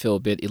times it can feel a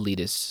bit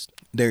elitist.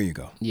 There you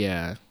go.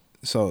 Yeah.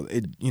 So,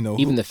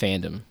 even the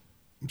fandom.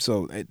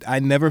 So I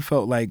never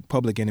felt like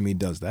Public Enemy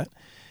does that,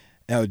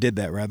 or did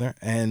that rather,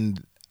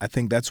 and I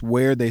think that's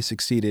where they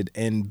succeeded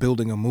in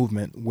building a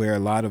movement where a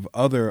lot of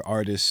other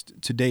artists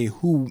today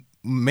who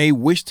may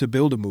wish to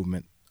build a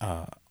movement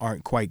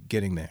aren't quite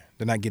getting there.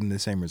 They're not getting the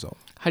same result.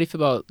 How do you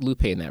feel about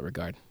Lupe in that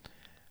regard?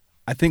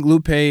 I think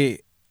Lupe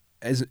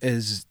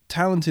as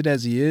talented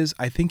as he is,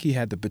 I think he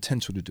had the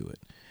potential to do it.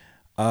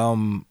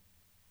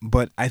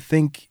 But I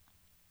think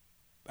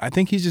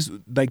he's just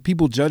like,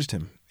 people judged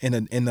him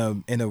in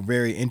a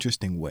very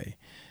interesting way.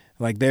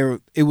 Like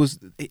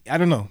I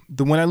don't know.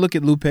 When I look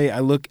at Lupe,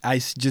 I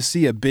just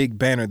see a big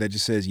banner that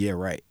just says, "Yeah,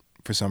 right,"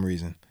 for some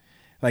reason.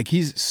 Like,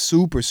 he's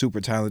super, super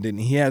talented, and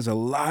he has a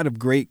lot of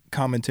great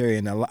commentary,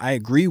 and I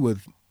agree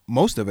with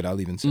most of it, I'll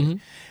even say. Mm-hmm.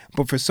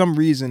 But for some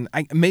reason,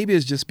 maybe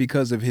it's just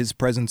because of his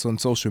presence on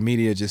social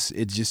media. It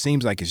just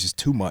seems like it's just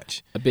too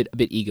much. A bit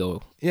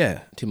ego.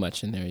 Yeah. Too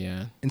much in there.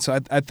 Yeah. And so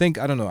I think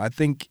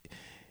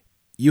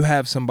you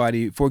have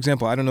somebody. For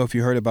example, I don't know if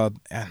you heard about.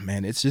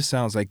 Man, it just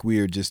sounds like we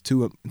are just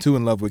too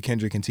in love with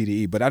Kendrick and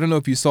TDE. But I don't know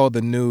if you saw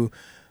the new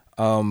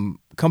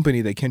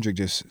company that Kendrick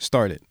just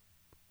started,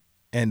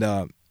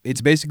 and it's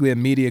basically a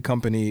media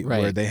company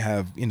where they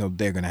have,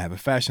 they're going to have a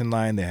fashion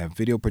line, they have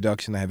video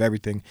production, they have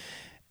everything.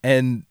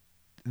 And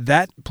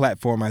that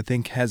platform, I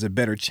think, has a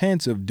better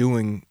chance of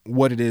doing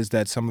what it is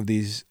that some of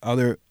these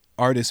other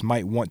artists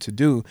might want to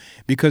do,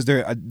 because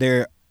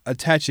they're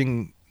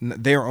attaching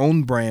their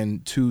own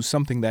brand to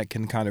something that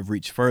can kind of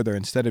reach further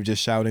instead of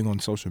just shouting on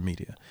social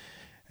media.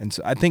 And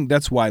so I think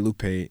that's why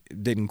Lupe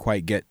isn't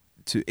quite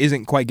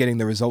getting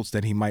the results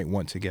that he might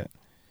want to get.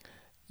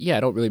 Yeah, I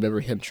don't really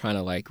remember him trying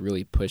to like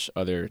really push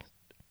other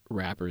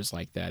rappers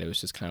like that. It was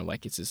just kind of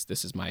like, this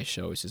is my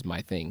show, this is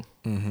my thing.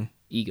 Mm-hmm.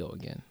 Ego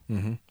again.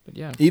 Mm-hmm. But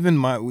yeah, even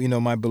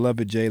my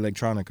beloved Jay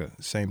Electronica,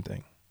 same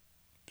thing.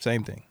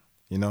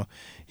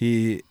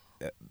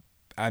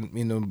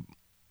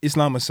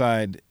 Islam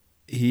aside,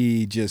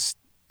 he just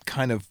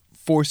kind of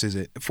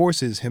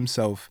forces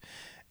himself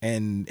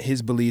and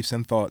his beliefs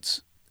and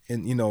thoughts,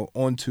 and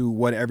onto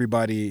what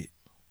everybody,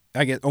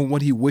 I guess, on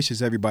what he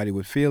wishes everybody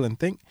would feel and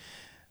think.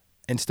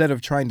 Instead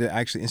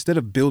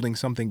of building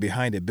something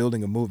behind it,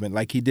 building a movement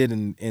like he did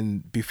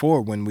in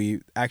before, when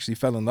we actually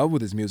fell in love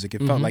with his music,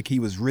 it felt like he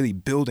was really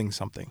building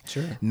something.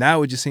 Sure.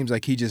 Now it just seems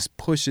like he just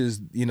pushes,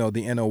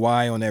 the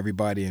NOI on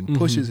everybody and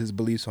pushes his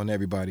beliefs on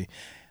everybody.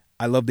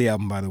 I love the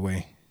album, by the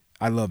way.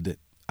 I loved it.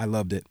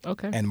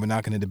 Okay. And we're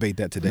not going to debate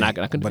that today. Not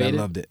gonna but debate I it?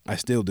 loved it. I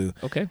still do.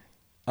 Okay.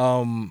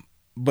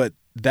 But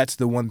that's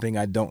the one thing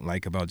I don't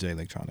like about Jay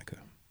Electronica.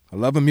 I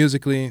love him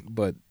musically,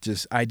 but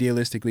just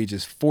idealistically,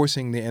 just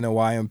forcing the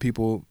NOI on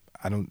people,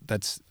 I'm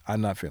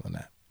not feeling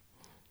that.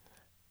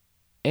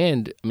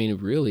 And I mean,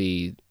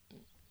 really,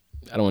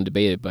 I don't want to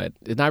debate it, but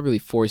it's not really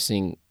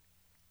forcing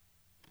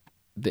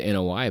the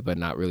NOI, but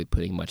not really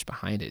putting much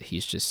behind it.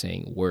 He's just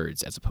saying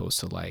words as opposed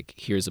to like,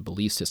 here's a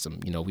belief system.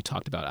 We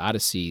talked about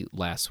Odyssey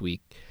last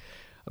week,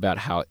 about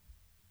how,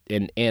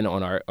 and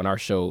on our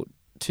show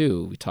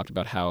too, we talked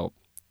about how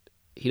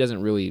he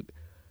doesn't really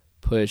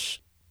push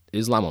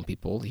Islam on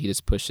people. He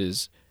just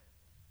pushes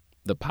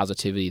the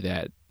positivity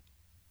that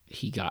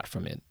he got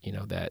from it,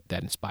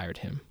 that inspired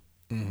him,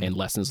 and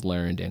lessons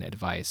learned and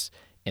advice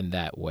in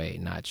that way,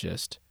 not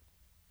just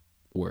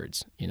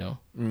words,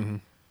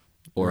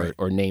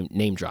 or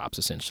name drops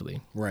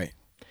essentially. Right.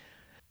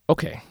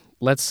 Okay,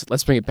 let's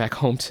bring it back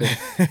home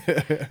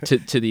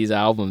to these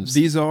albums.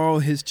 These are all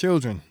his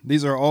children.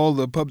 These are all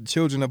the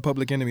children of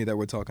Public Enemy that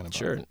we're talking about.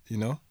 Sure.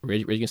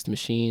 Rage Against the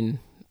Machine.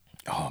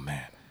 Oh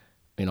man.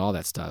 And all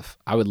that stuff.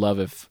 I would love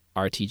if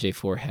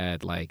RTJ4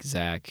 had like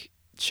Zach,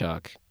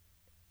 Chuck,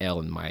 L,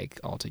 and Mike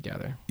all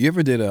together. You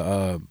ever did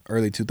a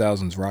early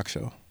 2000s rock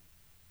show?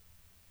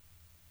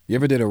 You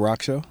ever did a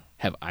rock show?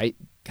 Have you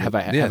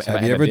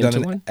ever done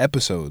an one?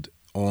 episode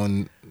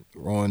on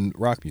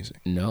rock music?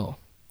 No.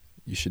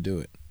 You should do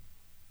it.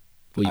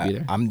 Will you be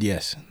there? I'm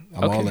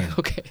all in.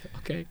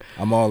 Okay.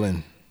 I'm all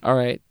in. All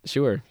right,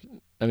 sure.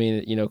 I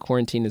mean,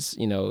 quarantine has,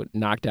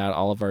 knocked out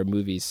all of our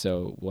movies,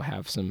 so we'll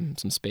have some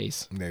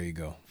space. There you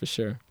go. For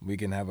sure. We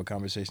can have a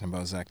conversation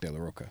about Zach De La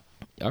Roca.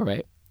 All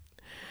right.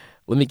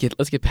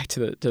 Let's get back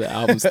to the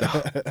albums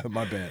though.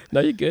 My bad. No,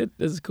 you're good.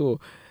 This is cool.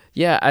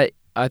 Yeah,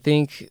 I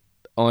think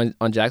on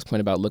Jack's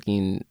point about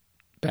looking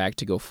back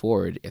to go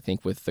forward, I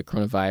think with the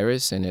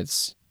coronavirus and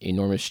its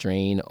enormous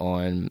strain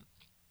on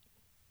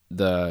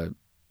the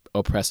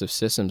oppressive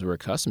systems we're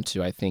accustomed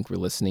to, I think we're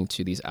listening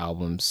to these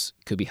albums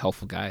could be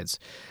helpful guides.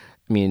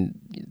 I mean,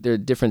 they're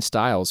different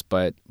styles,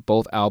 but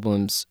both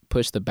albums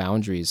push the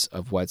boundaries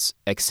of what's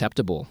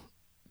acceptable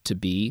to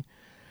be,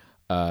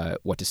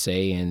 what to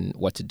say, and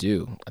what to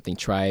do. I think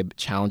Tribe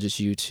challenges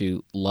you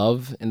to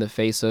love in the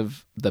face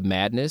of the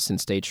madness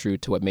and stay true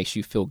to what makes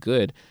you feel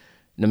good,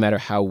 no matter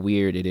how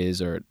weird it is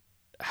or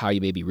how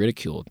you may be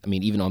ridiculed. I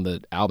mean, even on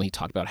the album, he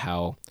talked about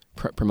how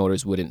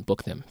promoters wouldn't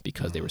book them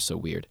because they were so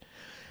weird.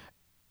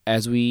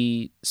 As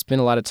we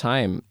spend a lot of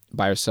time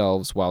by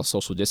ourselves while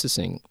social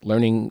distancing,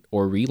 learning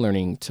or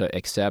relearning to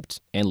accept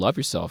and love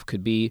yourself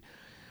could be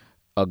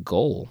a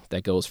goal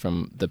that goes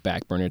from the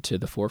back burner to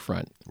the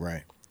forefront.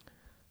 Right.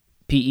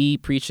 PE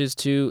preaches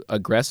to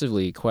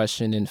aggressively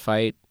question and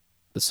fight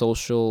the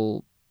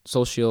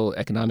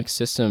socio-economic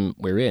system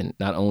we're in.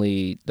 Not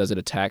only does it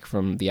attack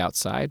from the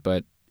outside,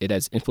 but it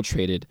has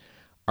infiltrated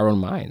our own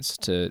minds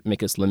to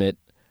make us limit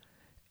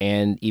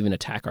and even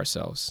attack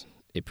ourselves.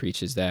 It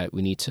preaches that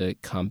we need to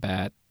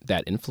combat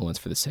that influence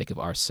for the sake of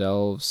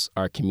ourselves,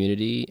 our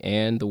community,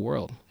 and the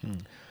world.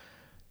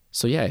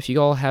 So yeah, if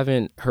you all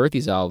haven't heard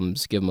these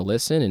albums, give them a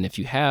listen, and if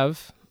you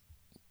have,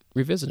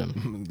 revisit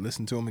them.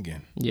 Listen to them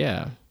again.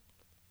 Yeah.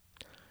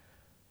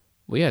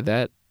 Well, yeah,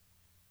 that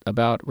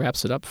about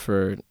wraps it up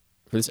for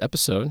this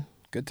episode.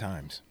 Good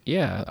times.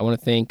 Yeah, I want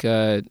to thank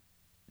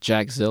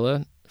Jack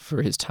Zilla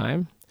for his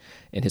time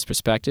and his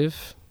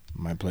perspective.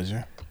 My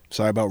pleasure.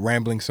 Sorry about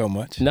rambling so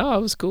much. No,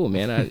 it was cool,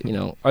 man.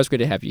 Always great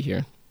to have you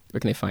here. Where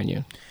can they find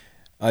you?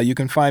 You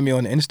can find me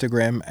on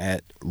Instagram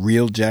at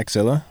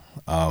RealJackzilla.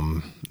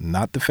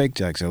 Not the fake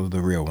Jackzilla,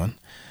 the real one.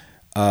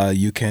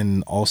 You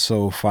can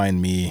also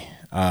find me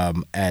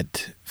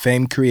at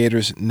Fame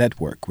Creators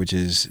Network, which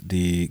is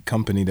the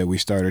company that we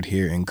started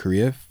here in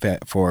Korea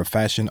for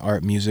fashion,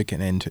 art, music,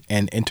 and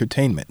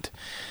entertainment.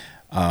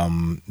 Be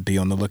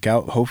on the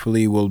lookout.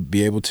 Hopefully we'll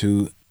be able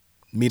to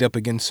meet up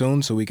again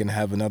soon so we can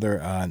have another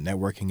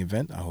networking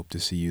event. I hope to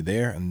see you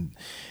there. And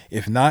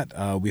if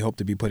not, we hope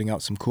to be putting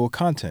out some cool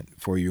content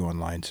for you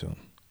online soon.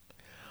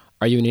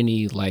 Are you in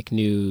any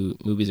new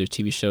movies or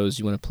TV shows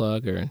you want to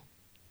plug? Or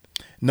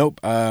Nope.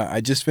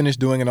 I just finished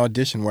doing an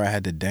audition where I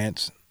had to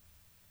dance,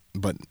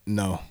 but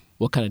no.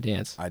 What kind of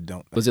dance? I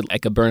don't. Was it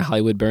like a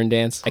Hollywood burn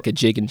dance? Like a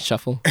jig and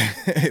shuffle?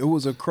 It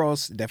was a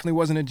cross. Definitely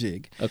wasn't a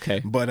jig.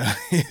 Okay. But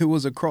it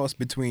was a cross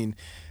between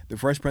The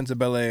Fresh Prince of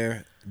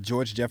Bel-Air,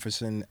 George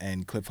Jefferson,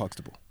 and Cliff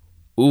Huxtable.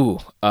 Ooh.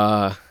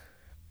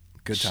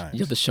 Good times. You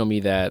have to show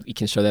me that. You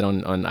can show that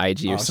on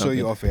IG or I'll something. show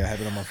you off air. I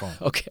have it on my phone.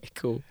 Okay,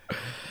 cool.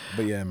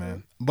 But yeah,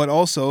 man. But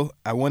also,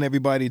 I want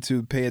everybody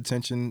to pay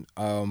attention.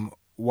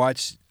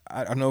 Watch.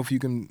 I don't know if you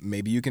can.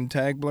 Maybe you can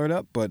tag Blurred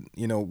Up, but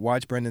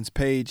watch Brendan's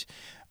page.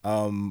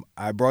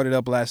 I brought it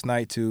up last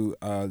night to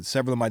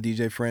several of my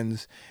DJ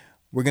friends.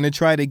 We're gonna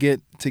try to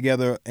get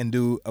together and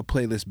do a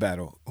playlist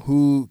battle.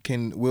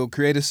 We'll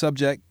create a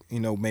subject.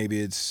 Maybe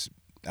it's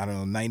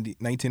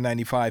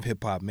 1995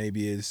 hip hop.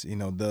 Maybe it's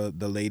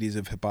the ladies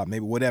of hip hop.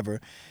 Maybe whatever.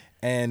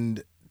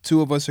 And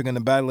two of us are gonna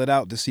battle it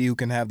out to see who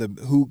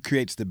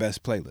creates the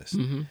best playlist.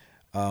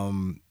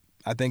 Mm-hmm.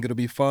 I think it'll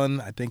be fun.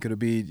 I think it'll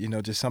be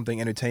just something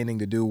entertaining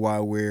to do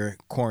while we're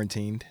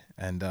quarantined.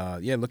 And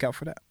look out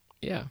for that.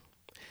 Yeah.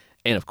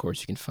 And of course,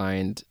 you can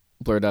find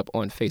Blurred Up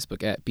on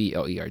Facebook at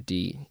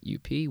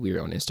BLERDUP.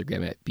 We're on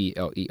Instagram at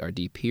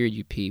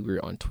BLERD_UP. We're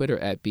on Twitter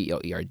at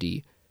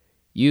BLERDU.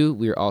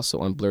 We're also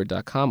on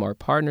Blurred.com. Our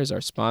partners,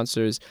 our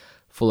sponsors,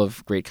 full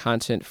of great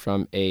content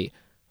from a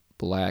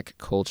Black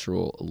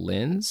cultural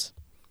lens.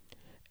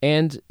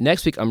 And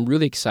next week, I'm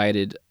really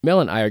excited. Mel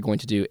and I are going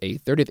to do a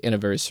 30th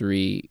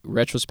anniversary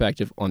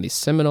retrospective on the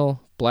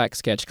seminal Black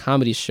sketch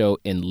comedy show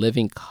In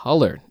Living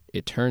Color.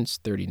 It turns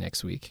 30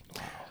 next week.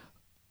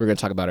 We're going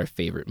to talk about our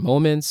favorite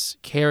moments,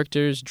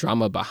 characters,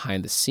 drama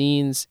behind the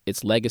scenes,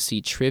 its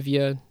legacy,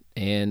 trivia,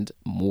 and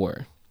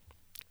more.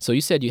 So you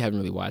said you haven't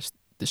really watched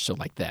this show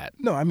like that.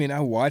 No, I mean, I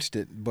watched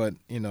it, but,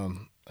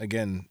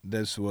 again,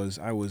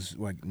 I was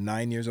like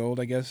 9 years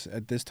old, I guess,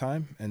 at this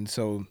time. And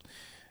so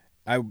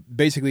I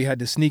basically had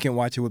to sneak and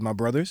watch it with my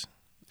brothers.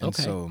 And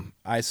Okay. so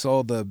I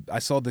saw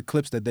the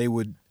clips that they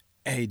would,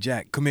 hey,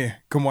 Jack, come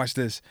here, come watch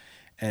this.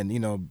 And,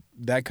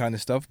 that kind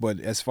of stuff. But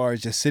as far as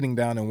just sitting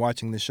down and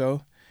watching the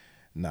show,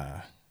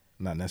 nah,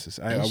 not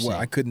necessary.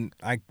 I couldn't.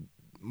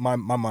 My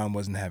mind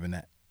wasn't having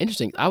that.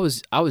 Interesting. I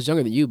was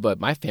younger than you, but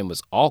my fam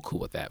was all cool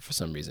with that for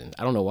some reason.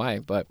 I don't know why,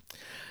 but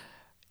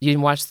you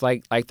didn't watch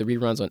like the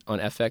reruns on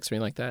FX or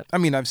anything like that? I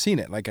mean, I've seen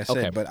it, like I said,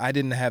 Okay. but I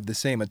didn't have the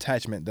same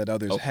attachment that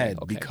others had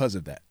because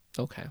of that.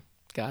 Okay,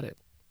 got it.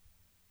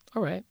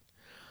 All right.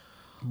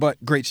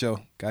 But great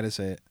show, gotta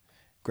say it.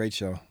 Great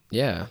show.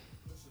 Yeah.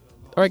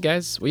 All right,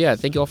 guys. Well, yeah,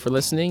 thank you all for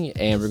listening,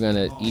 and we're going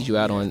to ease you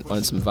out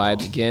on some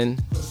vibes again.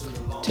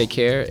 Take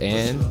care,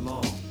 and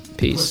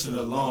peace. Push it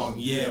along,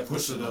 yeah,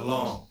 push it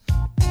along.